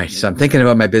 all right, so I'm thinking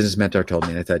about my business mentor told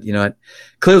me, and I thought, you know what?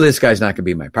 Clearly this guy's not going to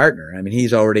be my partner. I mean,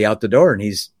 he's already out the door, and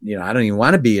he's, I don't even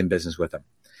want to be in business with him.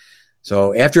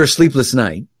 So after a sleepless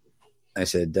night, I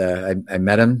said, I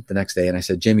met him the next day, and I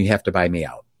said, Jim, you have to buy me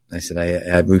out. I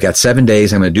said, we've got 7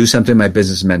 days. I'm going to do something with my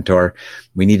business mentor.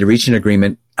 We need to reach an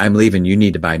agreement. I'm leaving. You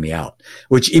need to buy me out,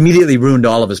 which immediately ruined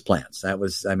all of his plans.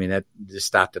 That just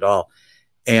stopped it all.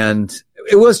 And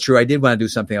it was true. I did want to do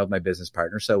something else with my business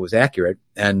partner, so it was accurate.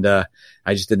 And I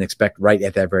just didn't expect right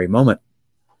at that very moment.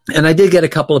 And I did get a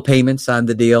couple of payments on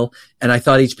the deal, and I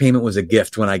thought each payment was a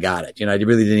gift when I got it. I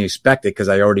really didn't expect it because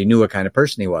I already knew what kind of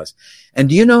person he was. And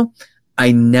do you know,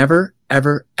 I never,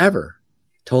 ever, ever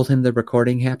told him the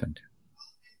recording happened.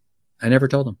 I never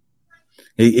told him.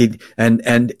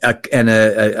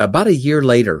 About a year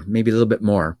later, maybe a little bit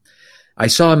more, I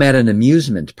saw him at an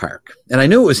amusement park, and I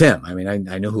knew it was him. I mean,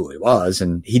 I knew who he was,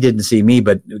 and he didn't see me,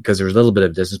 but because there was a little bit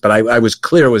of distance, but I was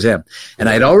clear it was him. And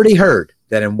I had already heard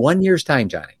that in 1 year's time,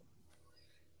 Johnny,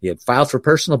 he had filed for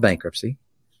personal bankruptcy,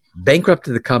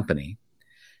 bankrupted the company,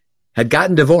 had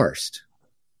gotten divorced.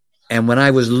 And when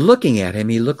I was looking at him,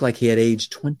 he looked like he had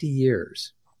aged 20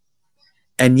 years.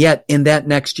 And yet in that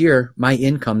next year, my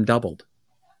income doubled.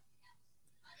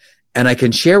 And I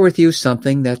can share with you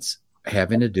something that's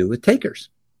having to do with takers.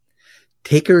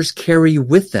 Takers carry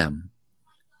with them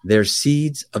their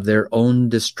seeds of their own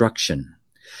destruction.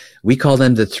 We call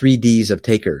them the 3 Ds of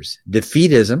takers: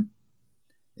 defeatism,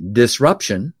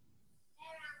 disruption,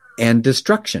 and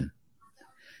destruction.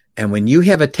 And when you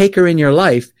have a taker in your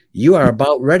life, you are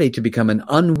about ready to become an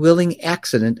unwilling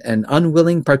accident, an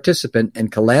unwilling participant, and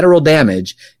collateral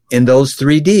damage in those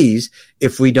 3 Ds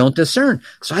if we don't discern.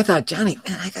 So I thought, Johnny,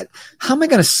 man, how am I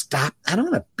going to stop? I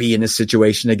don't want to be in this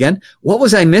situation again. What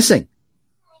was I missing?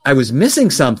 I was missing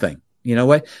something. You know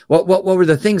what? What were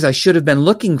the things I should have been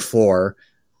looking for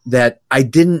that I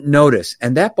didn't notice?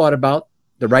 And that brought about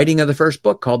the writing of the first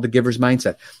book, called The Giver's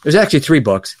Mindset. There's actually 3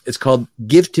 books. It's called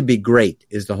Give to Be Great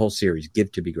is the whole series,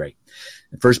 Give to Be Great.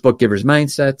 The first book, Giver's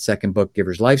Mindset. Second book,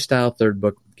 Giver's Lifestyle. Third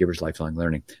book, Giver's Lifelong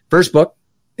Learning. First book,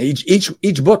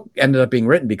 each book ended up being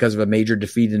written because of a major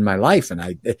defeat in my life.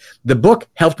 And the book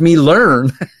helped me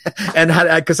learn and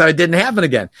because I didn't happen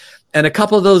again. And a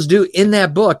couple of those in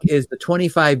that book is the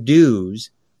 25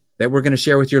 do's that we're going to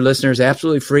share with your listeners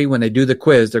absolutely free. When they do the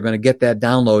quiz, they're going to get that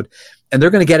download, and they're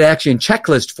going to get it actually in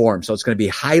checklist form. So it's going to be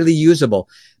highly usable.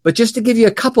 But just to give you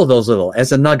a couple of those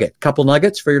couple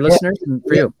nuggets for your listeners and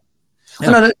for you. Yeah.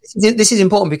 No, this is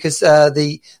important because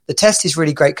the test is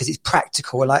really great because it's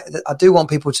practical. And I do want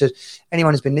people to,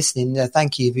 anyone who's been listening,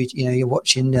 thank you. You're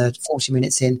watching 40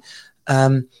 minutes in.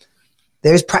 There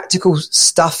is practical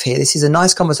stuff here. This is a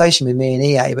nice conversation with me and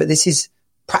EA, but this is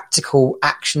practical,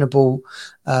 actionable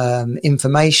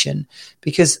information,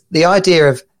 because the idea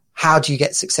of how do you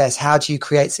get success, how do you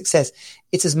create success,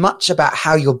 it's as much about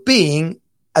how you're being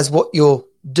as what you're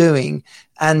doing.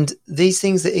 And these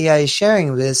things that EA is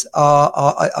sharing with us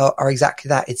are exactly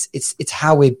that. It's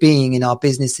how we're being in our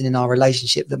business and in our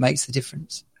relationship that makes the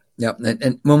difference. Yeah.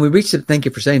 And when we reach thank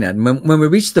you for saying that. And when we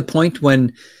reach the point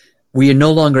when we are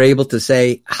no longer able to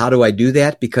say, how do I do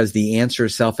that? Because the answer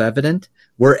is self-evident.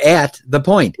 We're at the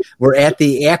point. We're at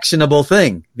the actionable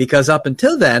thing, because up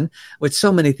until then, with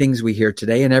so many things we hear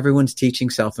today, and everyone's teaching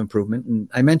self-improvement. And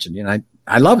I mentioned,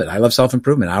 I love it. I love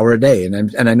self-improvement, hour a day.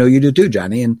 And I know you do too,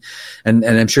 Johnny. And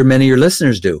I'm sure many of your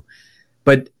listeners do.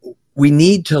 But we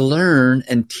need to learn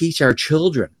and teach our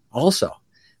children also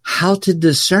how to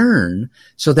discern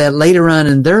so that later on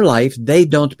in their life, they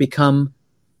don't become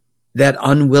that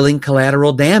unwilling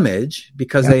collateral damage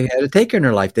because they had a taker in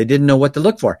their life. They didn't know what to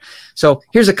look for. So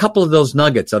here's a couple of those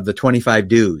nuggets of the 25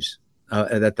 do's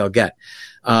that they'll get.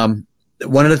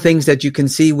 One of the things that you can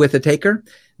see with a taker,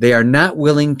 they are not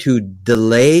willing to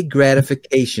delay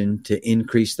gratification to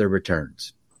increase their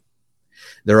returns.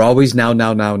 They're always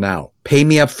now. Pay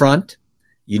me up front.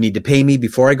 You need to pay me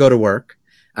before I go to work.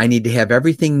 I need to have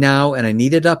everything now, and I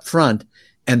need it up front.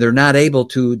 And they're not able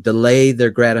to delay their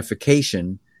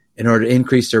gratification in order to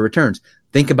increase their returns.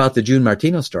 Think about the June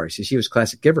Martino story. See, she was a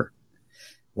classic giver.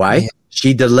 Why? Yeah.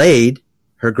 She delayed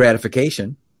her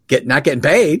gratification, not getting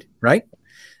paid, right?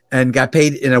 And got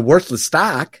paid in a worthless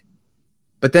stock.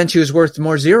 But then she was worth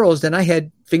more zeros than I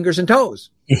had fingers and toes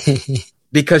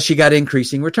because she got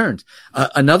increasing returns.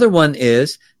 Another one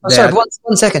is sorry,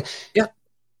 one second. Yeah.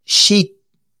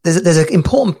 There's an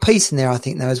important piece in there, I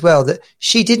think, though, as well, that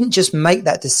she didn't just make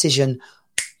that decision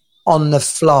on the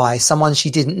fly, someone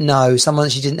she didn't know, someone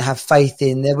she didn't have faith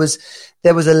in. There was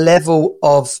a level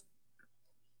of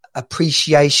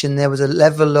appreciation. There was a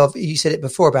level of, you said it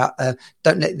before about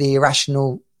don't let the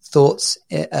irrational thoughts,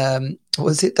 don't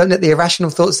let the irrational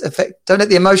thoughts don't let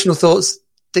the emotional thoughts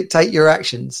dictate your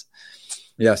actions.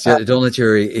 Yes, don't let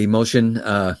your emotion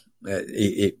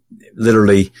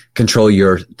literally control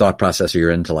your thought process or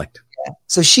your intellect. Yeah.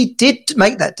 So she did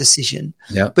make that decision.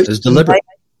 Yeah, but it was deliberate.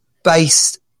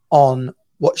 Based on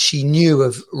what she knew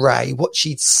of Ray, what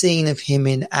she'd seen of him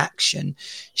in action.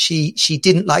 She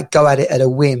didn't go at it at a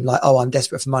whim, like, oh, I'm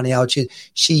desperate for money, I'll choose.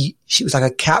 She was like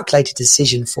a calculated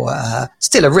decision for her.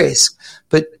 Still a risk,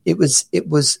 but there was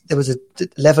a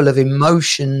level of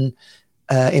emotional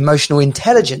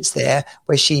intelligence there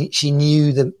where she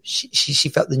knew she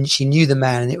felt that she knew the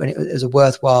man, and it was a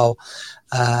worthwhile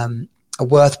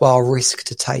risk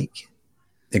to take.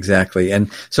 Exactly.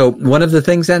 And so one of the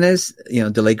things then is,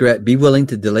 be willing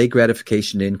to delay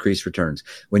gratification to increase returns.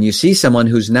 When you see someone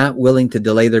who's not willing to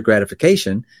delay their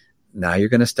gratification, now you're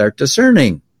going to start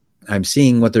discerning. I'm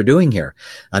seeing what they're doing here.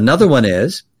 Another one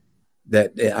is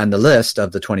that on the list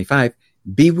of the 25,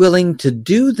 be willing to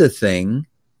do the thing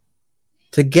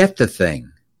to get the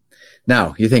thing.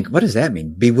 Now, you think, what does that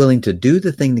mean? Be willing to do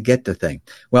the thing to get the thing.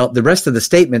 Well, the rest of the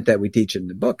statement that we teach in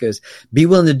the book is be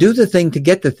willing to do the thing to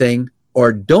get the thing,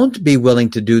 or don't be willing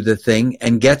to do the thing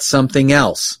and get something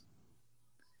else.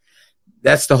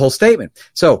 That's the whole statement.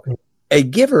 So a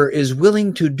giver is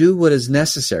willing to do what is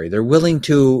necessary. They're willing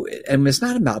to, and it's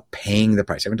not about paying the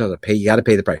price. Everyone tells you got to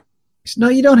pay the price. No,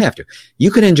 you don't have to.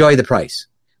 You can enjoy the price.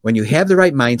 When you have the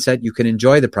right mindset, you can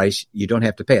enjoy the price. You don't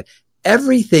have to pay it.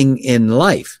 Everything in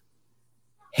life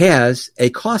has a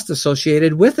cost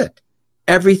associated with it.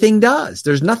 Everything does.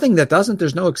 There's nothing that doesn't.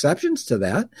 There's no exceptions to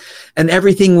that. And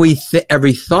everything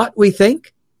every thought we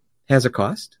think has a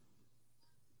cost,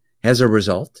 has a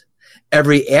result.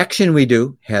 Every action we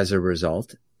do has a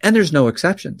result, and there's no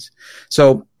exceptions.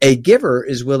 So a giver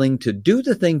is willing to do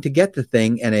the thing to get the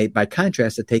thing, and by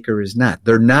contrast, a taker is not.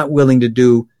 They're not willing to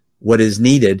do what is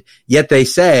needed, yet they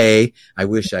say, I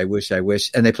wish,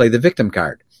 and they play the victim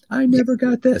card. I never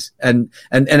got this. And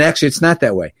actually it's not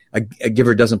that way. A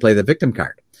giver doesn't play the victim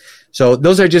card. So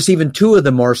those are just even two of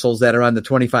the morsels that are on the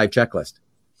 25 checklist.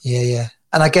 Yeah.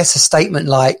 And I guess a statement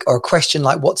or a question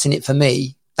like, what's in it for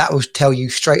me? That will tell you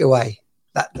straight away.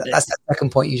 That's the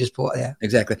second point you just brought there.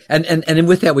 Exactly. And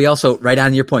with that, we also, right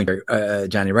on your point,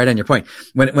 Johnny, right on your point.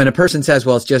 When a person says,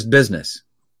 well, it's just business,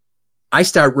 I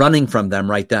start running from them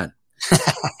right then.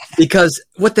 Because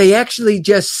what they actually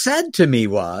just said to me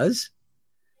was,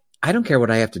 I don't care what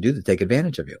I have to do to take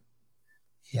advantage of you.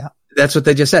 Yeah. That's what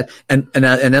they just said. And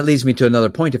that leads me to another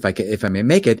point, if I may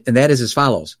make it, and that is as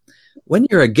follows. When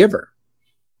you're a giver,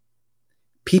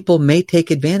 people may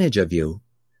take advantage of you,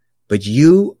 but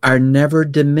you are never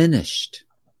diminished.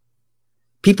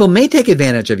 People may take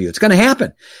advantage of you. It's going to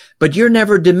happen, but you're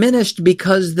never diminished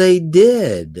because they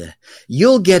did.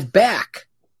 You'll get back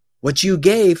what you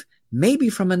gave, maybe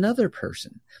from another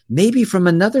person, maybe from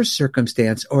another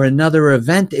circumstance or another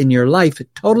event in your life,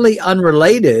 totally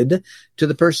unrelated to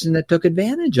the person that took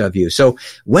advantage of you. So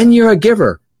when you're a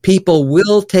giver, people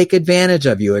will take advantage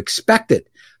of you. Expect it,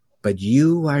 but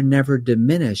you are never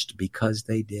diminished because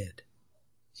they did.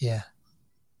 Yeah.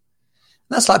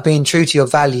 That's like being true to your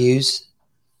values.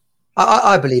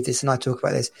 I believe this, and I talk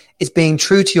about this. It's being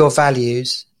true to your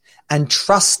values and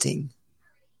trusting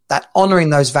that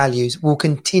honoring those values will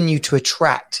continue to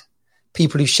attract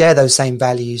people who share those same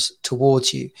values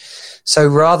towards you. So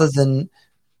rather than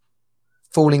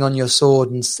falling on your sword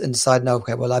and deciding,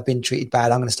 okay, well, I've been treated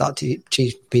bad, I'm going to start to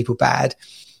treat people bad,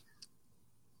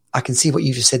 I can see what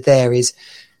you just said there is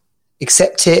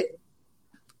accept it,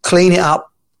 clean it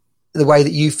up, the way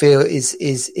that you feel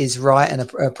is right and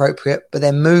appropriate, but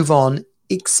then move on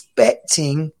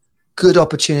expecting good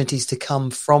opportunities to come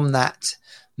from that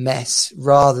mess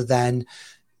rather than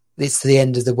it's the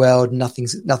end of the world,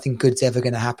 nothing good's ever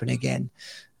going to happen again.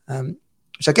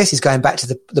 Which I guess is going back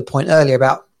to the point earlier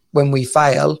about when we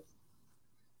fail,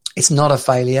 it's not a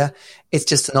failure. It's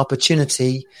just an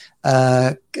opportunity.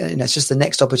 It's just the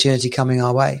next opportunity coming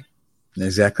our way.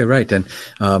 Exactly right. And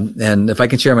if I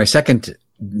can share my second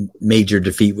major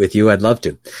defeat with you, I'd love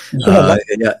to.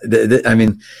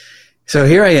 So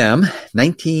here I am,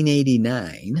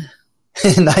 1989.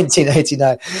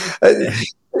 1989.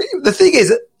 The thing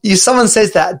is, someone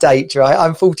says that date, right?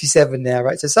 I'm 47 now,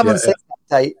 right? So someone says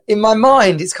that date. In my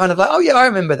mind, it's kind of like, oh yeah, I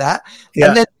remember that. Yeah.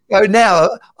 And then go now,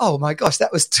 oh my gosh,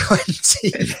 that was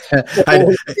 20.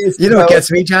 What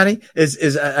gets me, Johnny,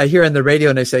 is I hear on the radio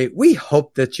and they say, we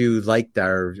hope that you liked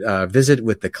our visit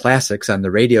with the classics on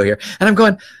the radio here. And I'm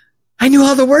going, I knew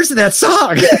all the words of that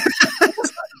song. Yeah.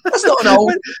 That's not an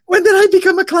old. When did I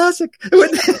become a classic?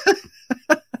 That's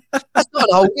not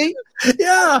an oldie.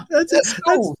 Yeah, that's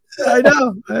cool. I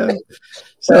know.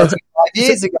 So 5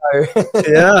 years ago.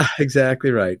 Yeah,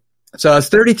 exactly right. So I was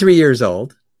 33 years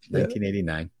old,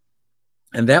 1989.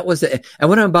 And that was and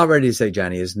what I'm about ready to say,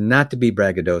 Johnny, is not to be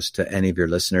braggadocious to any of your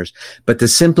listeners, but to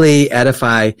simply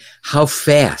edify how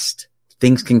fast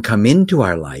things can come into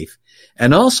our life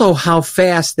and also how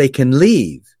fast they can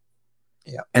leave.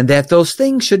 Yeah. And that those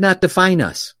things should not define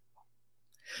us.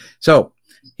 So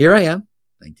here I am,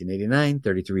 1989,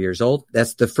 33 years old.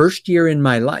 That's the first year in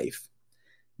my life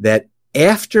that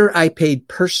after I paid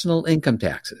personal income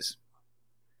taxes,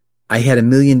 I had $1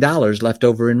 million left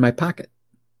over in my pocket.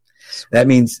 That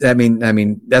means,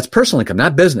 that's personal income,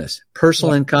 not business.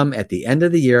 Personal income at the end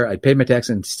of the year, I paid my tax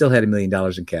and still had $1 million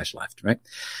in cash left, right?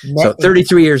 So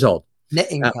 33 years old.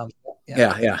 Net income.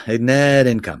 Net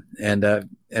income.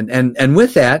 And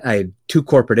with that, I had 2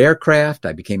 corporate aircraft.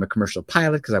 I became a commercial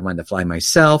pilot because I wanted to fly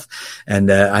myself.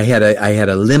 And, I had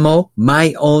a limo,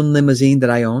 my own limousine that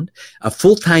I owned, a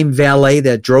full-time valet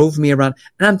that drove me around.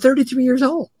 And I'm 33 years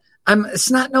old. I'm a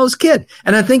snot-nosed kid.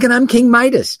 And I'm thinking I'm King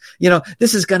Midas.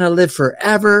 This is going to live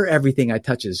forever. Everything I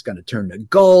touch is going to turn to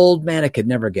gold. Man, it could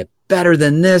never get better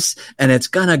than this. And it's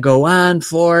going to go on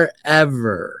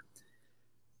forever.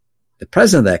 The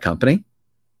president of that company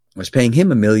was paying him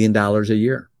 $1 million a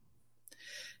year.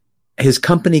 His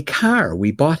company car,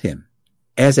 we bought him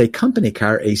as a company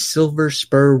car, a Silver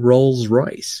Spur Rolls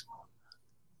Royce.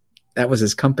 That was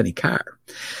his company car.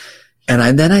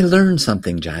 And then I learned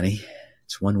something, Johnny.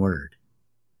 It's one word.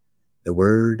 The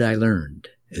word I learned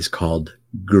is called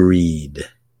greed.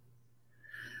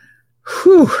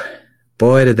 Whew.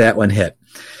 Boy, did that one hit.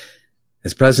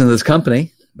 As president of this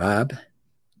company, Bob, $1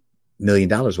 million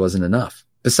wasn't enough.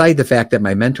 Beside the fact that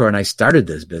my mentor and I started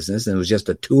this business, and it was just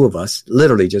the two of us,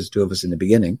 literally just 2 of us in the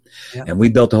beginning. Yeah. And we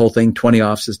built the whole thing, 20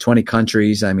 offices, 20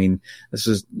 countries. I mean, this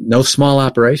was no small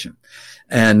operation.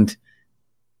 And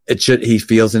he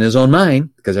feels in his own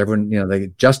mind, because everyone, they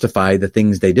justify the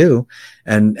things they do.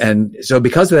 And so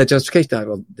because of that justification, I thought,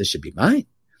 well, this should be mine.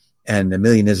 And $1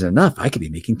 million isn't enough. I could be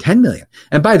making 10 million.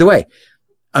 And by the way,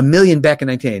 $1 million back in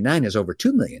 1989 is over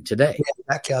 2 million today. Yeah,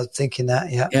 exactly. I was thinking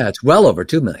that. Yeah. Yeah. It's well over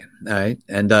 2 million. All right.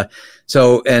 And, I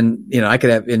could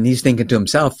have, and he's thinking to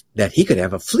himself that he could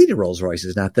have a fleet of Rolls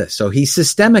Royces, not this. So he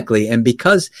systemically, and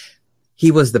because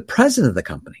he was the president of the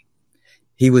company,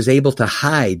 he was able to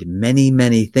hide many,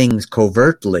 many things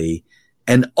covertly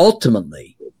and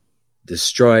ultimately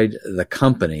destroyed the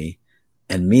company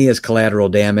and me as collateral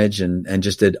damage and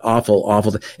just did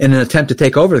awful. In an attempt to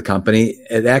take over the company,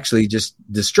 it actually just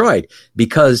destroyed,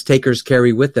 because takers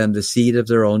carry with them the seed of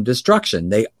their own destruction.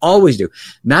 They always do.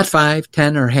 Not 5,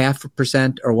 10 or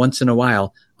 0.5% or once in a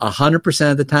while.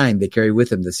 100% of the time they carry with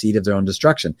them the seed of their own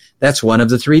destruction. That's one of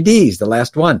the 3 Ds, the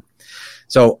last one.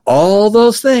 So all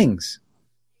those things,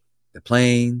 the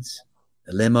planes,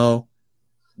 the limo,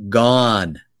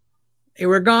 gone. They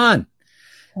were gone.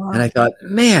 Wow. And I thought,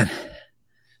 man,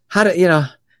 how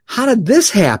did this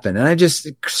happen? And I just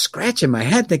scratching my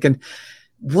head thinking,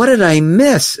 what did I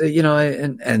miss?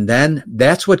 And then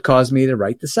that's what caused me to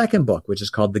write the second book, which is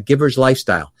called The Giver's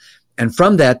Lifestyle. And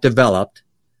from that developed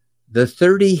the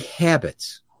 30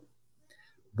 habits.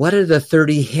 What are the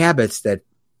 30 habits that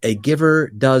a giver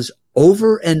does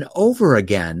over and over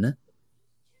again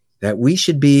that we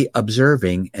should be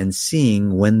observing and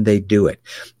seeing when they do it?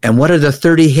 And what are the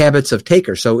 30 habits of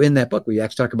takers? So in that book, we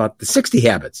actually talk about the 60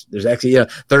 habits. There's actually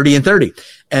 30 and 30.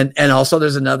 And also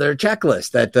there's another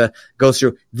checklist that goes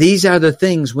through. These are the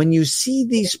things, when you see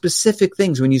these specific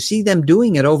things, when you see them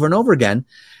doing it over and over again,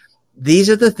 these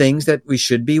are the things that we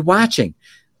should be watching.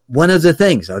 one of the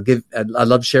things I'd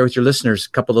love to share with your listeners, a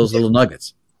couple of those little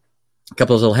nuggets, a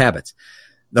couple of those little habits.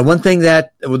 The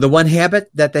one habit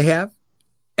that they have,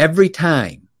 every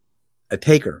time a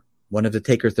taker, one of the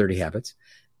Taker 30 habits,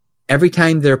 every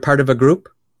time they're part of a group,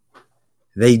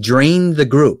 they drain the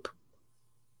group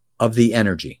of the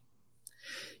energy.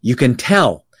 You can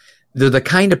tell they're the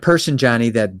kind of person,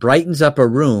 Johnny, that brightens up a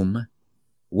room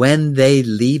when they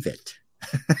leave it.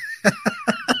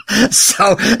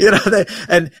 So,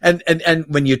 and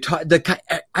when you talk,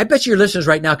 I bet your listeners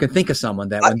right now can think of someone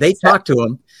that when they talk to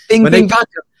them, when they talk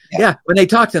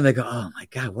to them, they go, oh my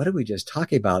God, what did we just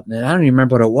talk about? And I don't even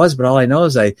remember what it was, but all I know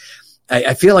is I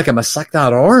feel like I'm a sucked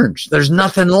out orange. There's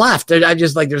nothing left. I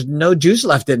just like, there's no juice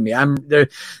left in me.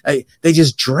 They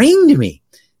just drained me.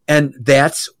 And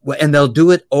they'll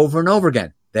do it over and over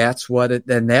again. That's one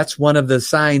of the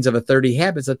signs of a 30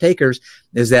 habits of takers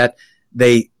is that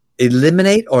they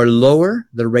eliminate or lower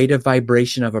the rate of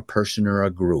vibration of a person or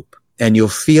a group. And you'll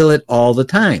feel it all the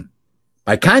time.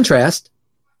 By contrast,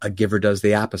 a giver does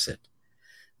the opposite.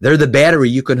 They're the battery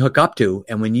you can hook up to.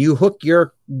 And when you hook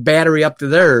your battery up to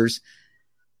theirs,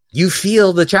 you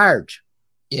feel the charge.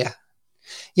 Yeah.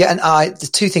 Yeah. And the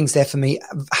two things there for me,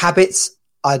 habits.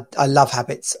 I love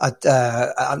habits.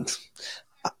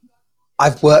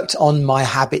 I've worked on my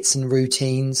habits and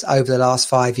routines over the last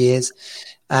 5 years.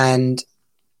 And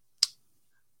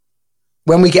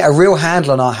when we get a real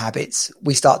handle on our habits,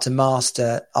 we start to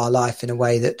master our life in a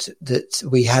way that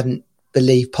we hadn't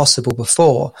believed possible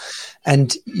before.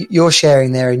 And you're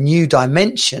sharing there a new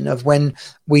dimension of when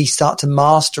we start to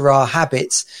master our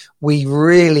habits, we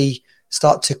really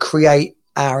start to create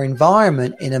our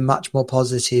environment in a much more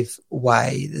positive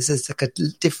way. This is like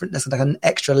there's like an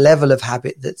extra level of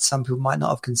habit that some people might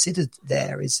not have considered.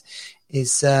 There is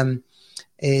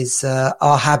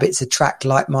our habits attract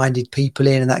like-minded people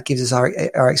in, and that gives us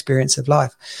our experience of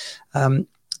life.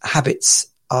 Habits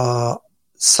are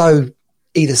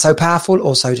either so powerful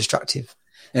or so destructive.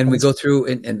 And we go through,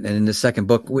 and in the second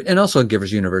book, and also in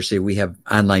Givers University, we have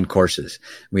online courses.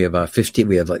 We have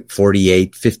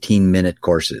 48 15-minute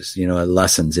courses,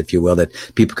 lessons, if you will, that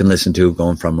people can listen to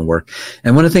going from and work.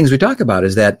 And one of the things we talk about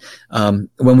is that,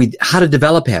 how to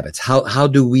develop habits. How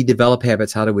do we develop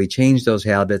habits? How do we change those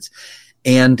habits?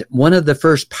 And one of the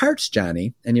first parts,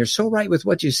 Johnny, and you're so right with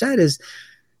what you said, is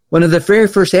one of the very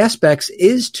first aspects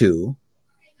is to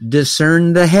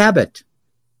discern the habit.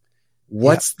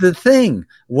 What's the thing?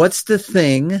 What's the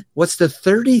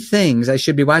 30 things I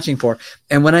should be watching for?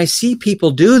 And when I see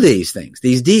people do these things,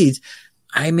 these deeds,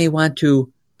 I may want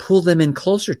to pull them in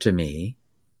closer to me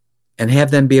and have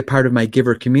them be a part of my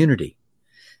giver community.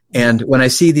 And when I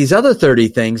see these other 30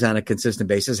 things on a consistent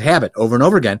basis, habit over and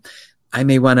over again, I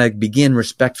may want to begin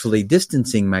respectfully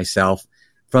distancing myself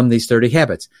from these 30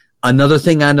 habits. Another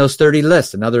thing on those 30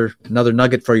 lists, another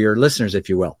nugget for your listeners, if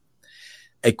you will.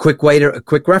 A quick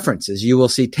reference is you will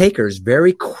see takers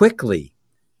very quickly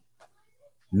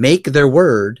make their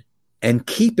word and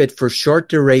keep it for short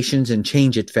durations and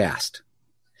change it fast.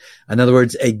 In other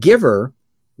words, a giver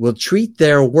will treat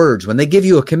their words, when they give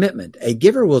you a commitment, a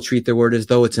giver will treat their word as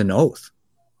though it's an oath.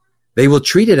 They will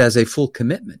treat it as a full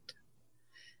commitment.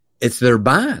 It's their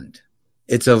bond.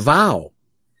 It's a vow.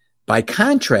 By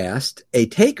contrast, a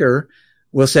taker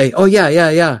will say, oh,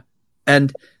 yeah.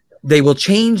 And they will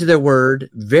change their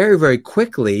word very, very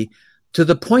quickly to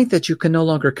the point that you can no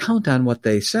longer count on what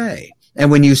they say. And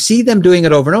when you see them doing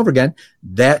it over and over again,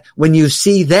 when you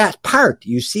see that part,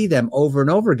 you see them over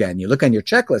and over again. You look on your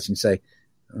checklist and say,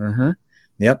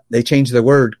 yep, they change their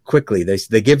word quickly.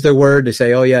 They give their word, they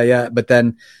say, oh, yeah. But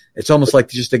then it's almost like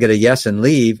just to get a yes and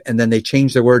leave. And then they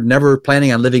change their word, never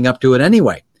planning on living up to it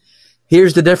anyway.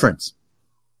 Here's the difference.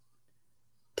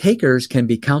 Takers can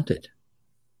be counted.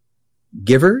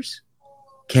 Givers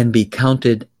can be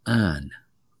counted on.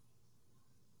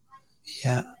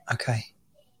 Yeah. Okay.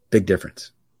 Big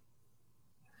difference.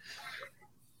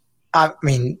 I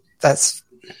mean, I'm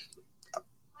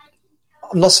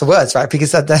lost for words, right?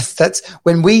 Because that's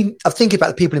when I think about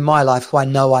the people in my life who I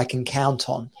know I can count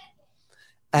on,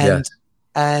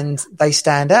 and they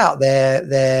stand out.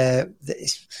 The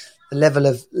level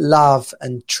of love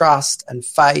and trust and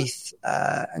faith,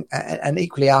 and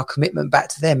equally our commitment back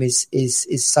to them is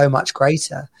so much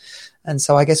greater. And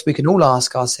so I guess we can all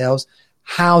ask ourselves,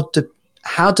 how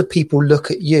do people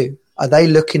look at you? Are they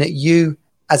looking at you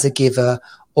as a giver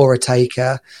or a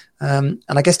taker? And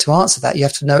I guess to answer that, you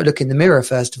have to look in the mirror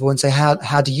first of all and say,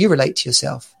 how do you relate to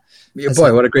yourself?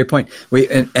 Boy, what a great point.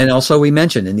 And also we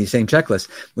mentioned in these same checklists,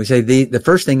 we say the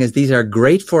first thing is these are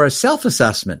great for a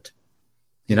self-assessment.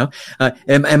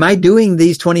 Am I doing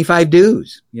these 25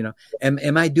 do's?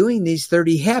 Am I doing these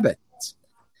 30 habits?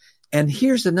 And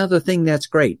here's another thing that's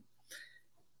great.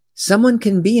 Someone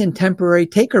can be in temporary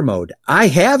taker mode. I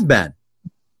have been,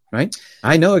 right?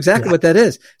 I know exactly what that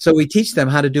is. So we teach them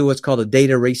how to do what's called a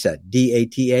data reset,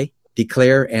 DATA,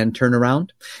 declare and turn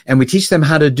around. And we teach them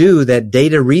how to do that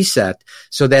data reset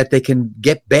so that they can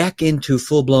get back into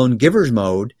full-blown giver's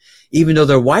mode, even though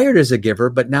they're wired as a giver.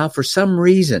 But now for some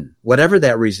reason, whatever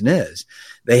that reason is,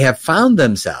 they have found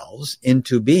themselves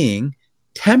into being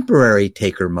temporary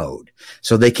taker mode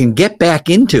so they can get back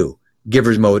into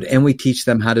giver's mode, and we teach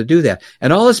them how to do that.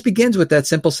 And all this begins with that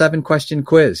simple 7-question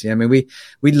quiz. I mean,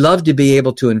 we love to be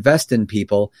able to invest in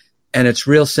people, and it's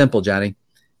real simple, Johnny.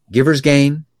 Givers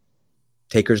gain,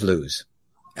 takers lose.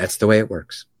 That's the way it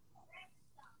works.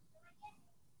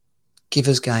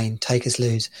 Givers gain, takers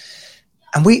lose.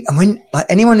 And when like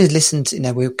anyone who's listened,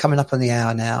 we're coming up on the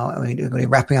hour now, and we're going to be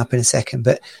wrapping up in a second,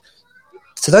 but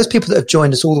so those people that have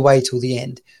joined us all the way till the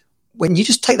end, when you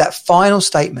just take that final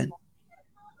statement,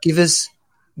 givers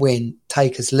win,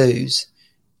 takers lose,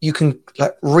 you can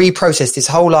like reprocess this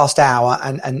whole last hour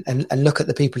and look at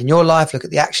the people in your life, look at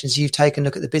the actions you've taken,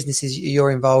 look at the businesses you're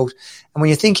involved. And when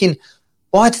you're thinking,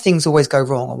 why do things always go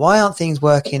wrong? Or why aren't things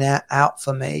working out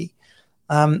for me?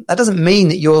 That doesn't mean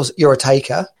that you're a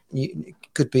taker. It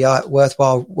could be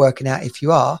worthwhile working out if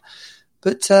you are.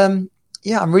 But I'm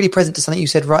really present to something you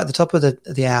said right at the top of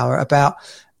the hour about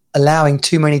allowing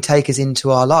too many takers into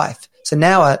our life. So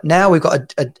now we've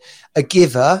got a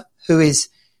giver who is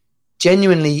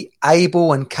genuinely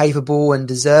able and capable and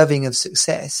deserving of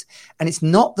success. And it's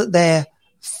not that they're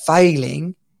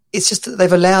failing. It's just that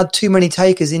they've allowed too many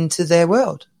takers into their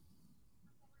world.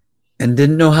 And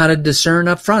didn't know how to discern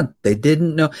up front. They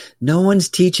didn't know. No one's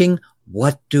teaching,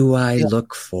 what do I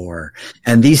look for?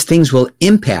 And these things will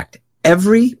impact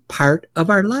every part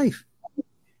of our life.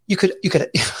 You could,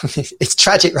 it's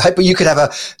tragic, right? But you could have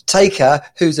a taker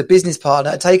who's a business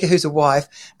partner, a taker who's a wife,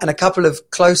 and a couple of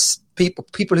close people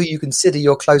who you consider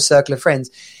your close circle of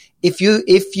friends. If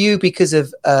you, because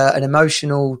of an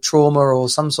emotional trauma or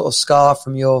some sort of scar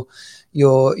from your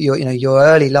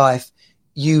early life,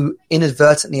 you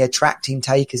inadvertently attracting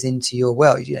takers into your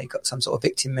world, you've got some sort of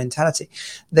victim mentality,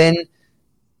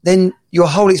 then your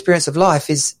whole experience of life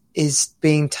is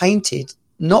being tainted.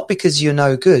 Not because you're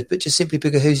no good, but just simply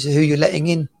because who you're letting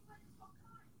in.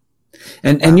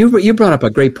 And you brought up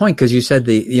a great point, because you said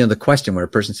the question where a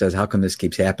person says, how come this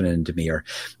keeps happening to me? Or,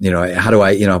 how do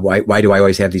I, why do I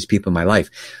always have these people in my life?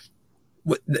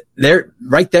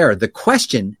 Right there. The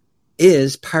question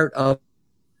is part of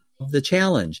the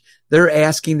challenge. They're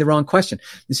asking the wrong question.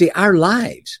 You see, our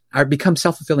lives become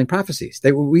self-fulfilling prophecies.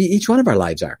 Each one of our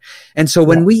lives are. And so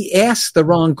when we ask the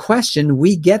wrong question,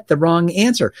 we get the wrong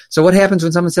answer. So what happens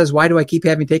when someone says, why do I keep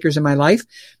having takers in my life?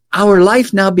 Our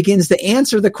life now begins to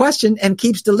answer the question and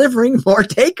keeps delivering more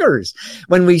takers,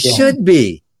 when we should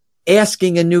be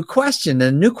asking a new question.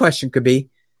 And a new question could be,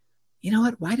 you know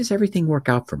what? Why does everything work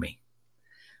out for me?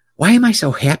 Why am I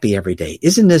so happy every day?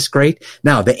 Isn't this great?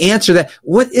 Now, the answer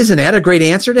isn't that a great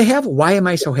answer to have? Why am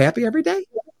I so happy every day?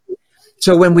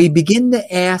 So when we begin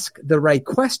to ask the right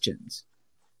questions,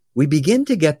 we begin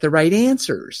to get the right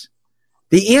answers.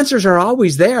 The answers are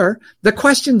always there. The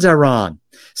questions are wrong.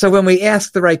 So when we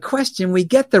ask the right question, we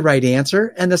get the right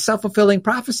answer and the self-fulfilling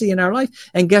prophecy in our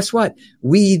life. And guess what?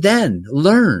 We then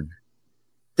learn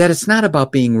that it's not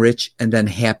about being rich and then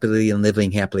happily and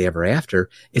living happily ever after.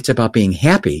 It's about being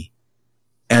happy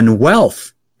and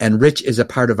wealth. And rich is a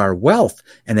part of our wealth.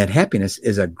 And that happiness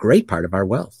is a great part of our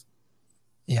wealth.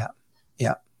 Yeah.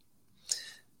 Yeah.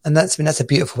 And that's a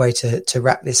beautiful way to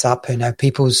wrap this up.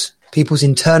 People's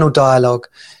internal dialogue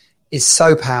is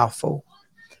so powerful.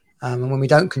 And when we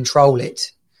don't control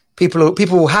it, people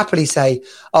will happily say,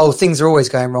 oh, things are always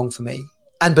going wrong for me,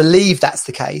 and believe that's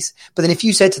the case. But then if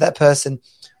you said to that person,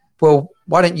 well,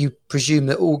 why don't you presume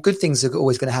that all good things are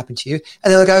always going to happen to you?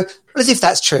 And they'll go, well, as if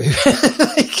that's true.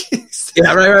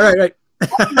 Yeah, right.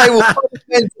 They will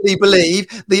fundamentally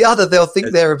believe the other. They'll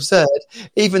think they're absurd,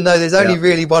 even though there's only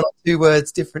really one or two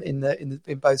words different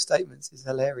in both statements. It's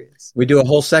hilarious. We do a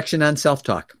whole section on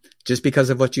self-talk just because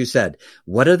of what you said.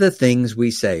 What are the things we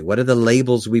say? What are the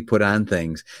labels we put on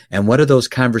things? And what are those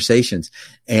conversations?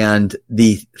 And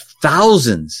the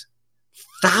thousands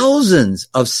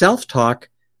of self-talk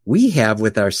we have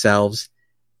with ourselves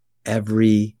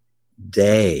every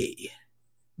day,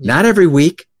 not every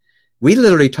week. We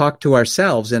literally talk to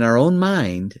ourselves in our own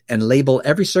mind and label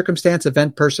every circumstance,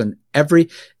 event, person, every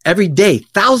day,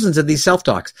 thousands of these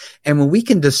self-talks. And when we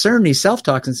can discern these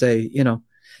self-talks and say,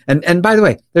 and by the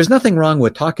way, there's nothing wrong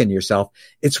with talking to yourself.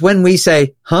 It's when we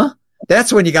say, huh?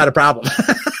 That's when you got a problem.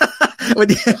 when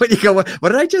you go, what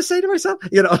did I just say to myself?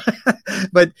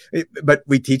 But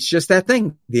we teach just that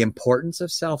thing, the importance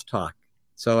of self-talk.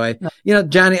 So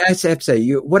Johnny, I have to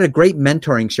say, what a great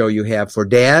mentoring show you have for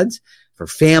dads, for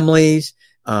families.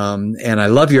 And I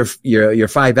love your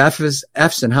 5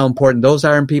 F's and how important those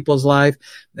are in people's life.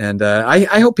 And,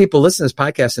 I hope people listen to this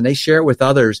podcast and they share it with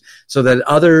others so that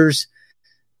others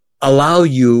allow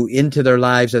you into their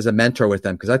lives as a mentor with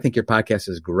them. Cause I think your podcast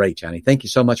is great, Johnny. Thank you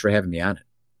so much for having me on it.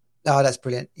 Oh, that's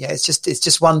brilliant. Yeah. It's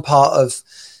just one part of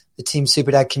the Team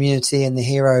Superdad community and the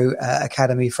Hero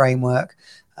Academy framework.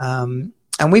 And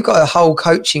we've got a whole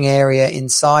coaching area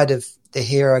inside of the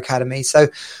Hero Academy. So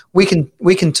we can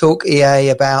talk, EA,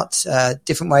 about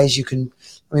different ways you can,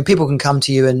 people can come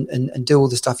to you and do all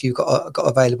the stuff you've got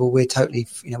available. We're totally,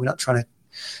 we're not trying to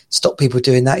stop people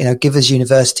doing that.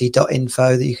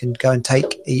 Giversuniversity.info that you can go and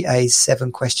take EA's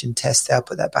 7-question test. I'll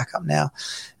put that back up now.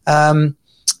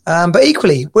 But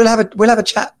equally, we'll have a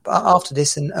chat after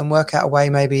this and work out a way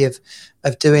maybe of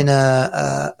doing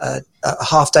a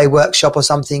half-day workshop or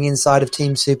something inside of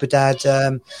Team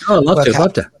Superdad. I'd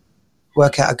love to.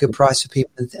 Work out a good price for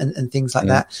people and things like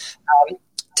that.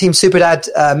 Team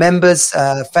Superdad members,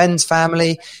 friends,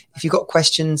 family, if you've got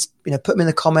questions, put them in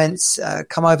the comments.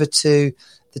 Come over to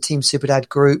the Team Superdad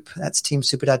group. That's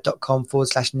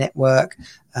teamsuperdad.com/network.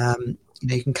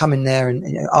 You can come in there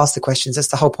and ask the questions. That's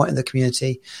the whole point of the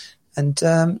community. And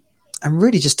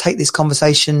really just take this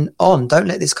conversation on. Don't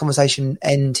let this conversation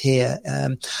end here.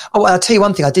 I'll tell you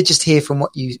one thing. I did just hear from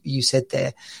what you said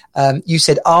there. You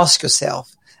said, ask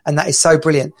yourself. And that is so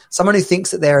brilliant. Someone who thinks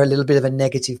that they're a little bit of a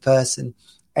negative person,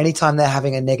 anytime they're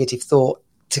having a negative thought,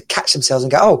 to catch themselves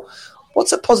and go, oh,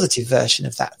 what's a positive version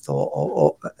of that thought?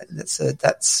 Or that's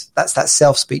that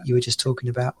self-speak you were just talking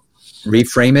about.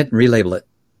 Reframe it and relabel it.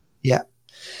 Yeah.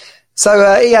 So,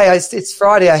 it's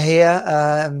Friday, I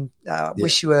hear.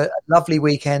 Wish you a lovely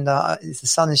weekend. The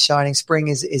sun is shining. Spring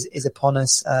is upon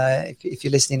us. If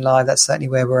you're listening live, that's certainly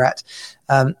where we're at.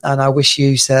 And I wish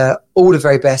you, sir, all the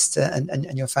very best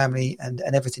and your family and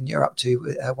everything you're up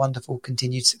to. Wonderful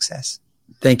continued success.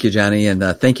 Thank you, Johnny. And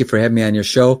thank you for having me on your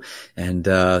show. And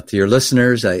to your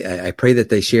listeners, I pray that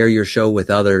they share your show with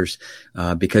others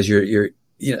because you're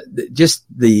just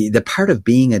the part of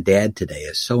being a dad today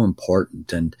is so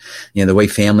important. And, the way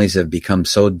families have become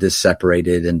so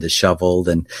separated and disheveled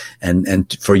and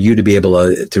for you to be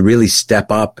able to really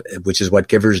step up, which is what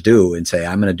givers do, and say,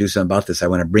 I'm going to do something about this. I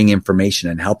want to bring information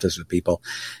and help this with people.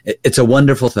 It's a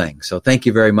wonderful thing. So thank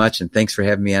you very much. And thanks for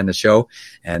having me on the show.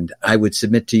 And I would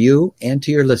submit to you and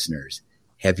to your listeners,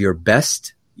 have your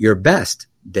best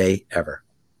day ever.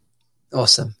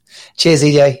 Awesome. Cheers,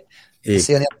 EJ.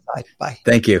 See you on the other side. Bye.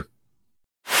 Thank you.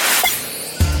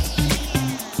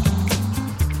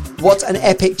 What an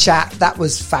epic chat. That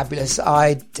was fabulous.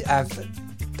 I've got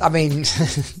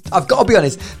to be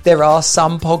honest, there are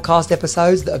some podcast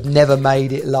episodes that have never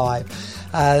made it live.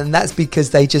 And that's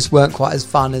because they just weren't quite as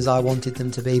fun as I wanted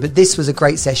them to be. But this was a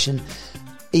great session.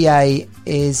 EA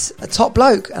is a top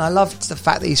bloke, and I loved the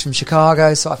fact that he's from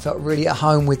Chicago, so I felt really at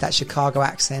home with that Chicago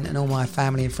accent and all my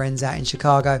family and friends out in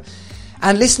Chicago.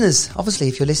 And listeners, obviously,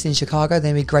 if you're listening in Chicago,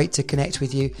 then it'd be great to connect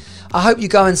with you. I hope you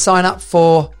go and sign up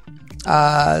for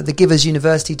the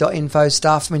giversuniversity.info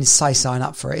stuff. Say sign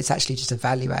up for it. It's actually just a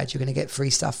value add. You're going to get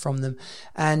free stuff from them.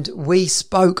 And we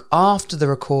spoke after the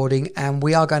recording, and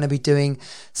we are going to be doing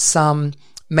some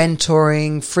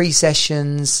mentoring, free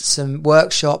sessions, some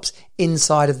workshops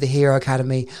inside of the Hero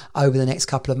Academy over the next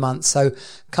couple of months. So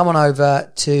come on over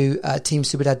to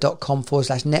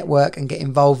teamsuperdad.com/network and get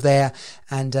involved there.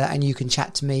 And you can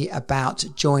chat to me about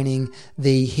joining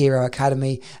the Hero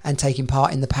Academy and taking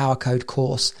part in the Power Code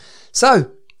course.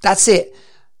 So that's it.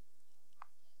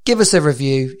 Give us a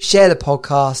review, share the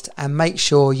podcast, and make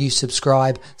sure you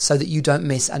subscribe so that you don't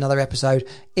miss another episode.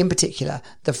 In particular,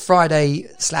 the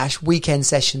Friday/weekend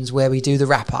sessions where we do the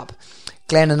wrap up.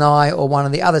 Glenn and I, or one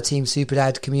of the other Team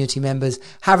Superdad community members,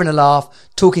 having a laugh,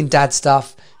 talking dad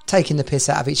stuff, taking the piss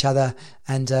out of each other,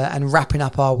 and wrapping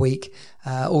up our week.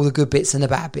 All the good bits and the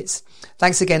bad bits.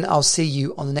 Thanks again. I'll see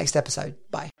you on the next episode.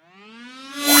 Bye.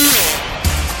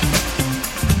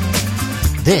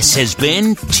 This has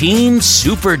been Team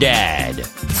Superdad.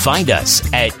 Find us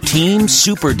at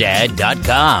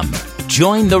teamsuperdad.com.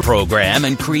 Join the program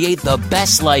and create the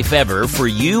best life ever for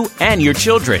you and your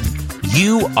children.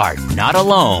 You are not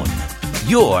alone.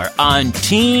 You're on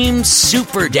Team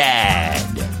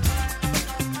Superdad.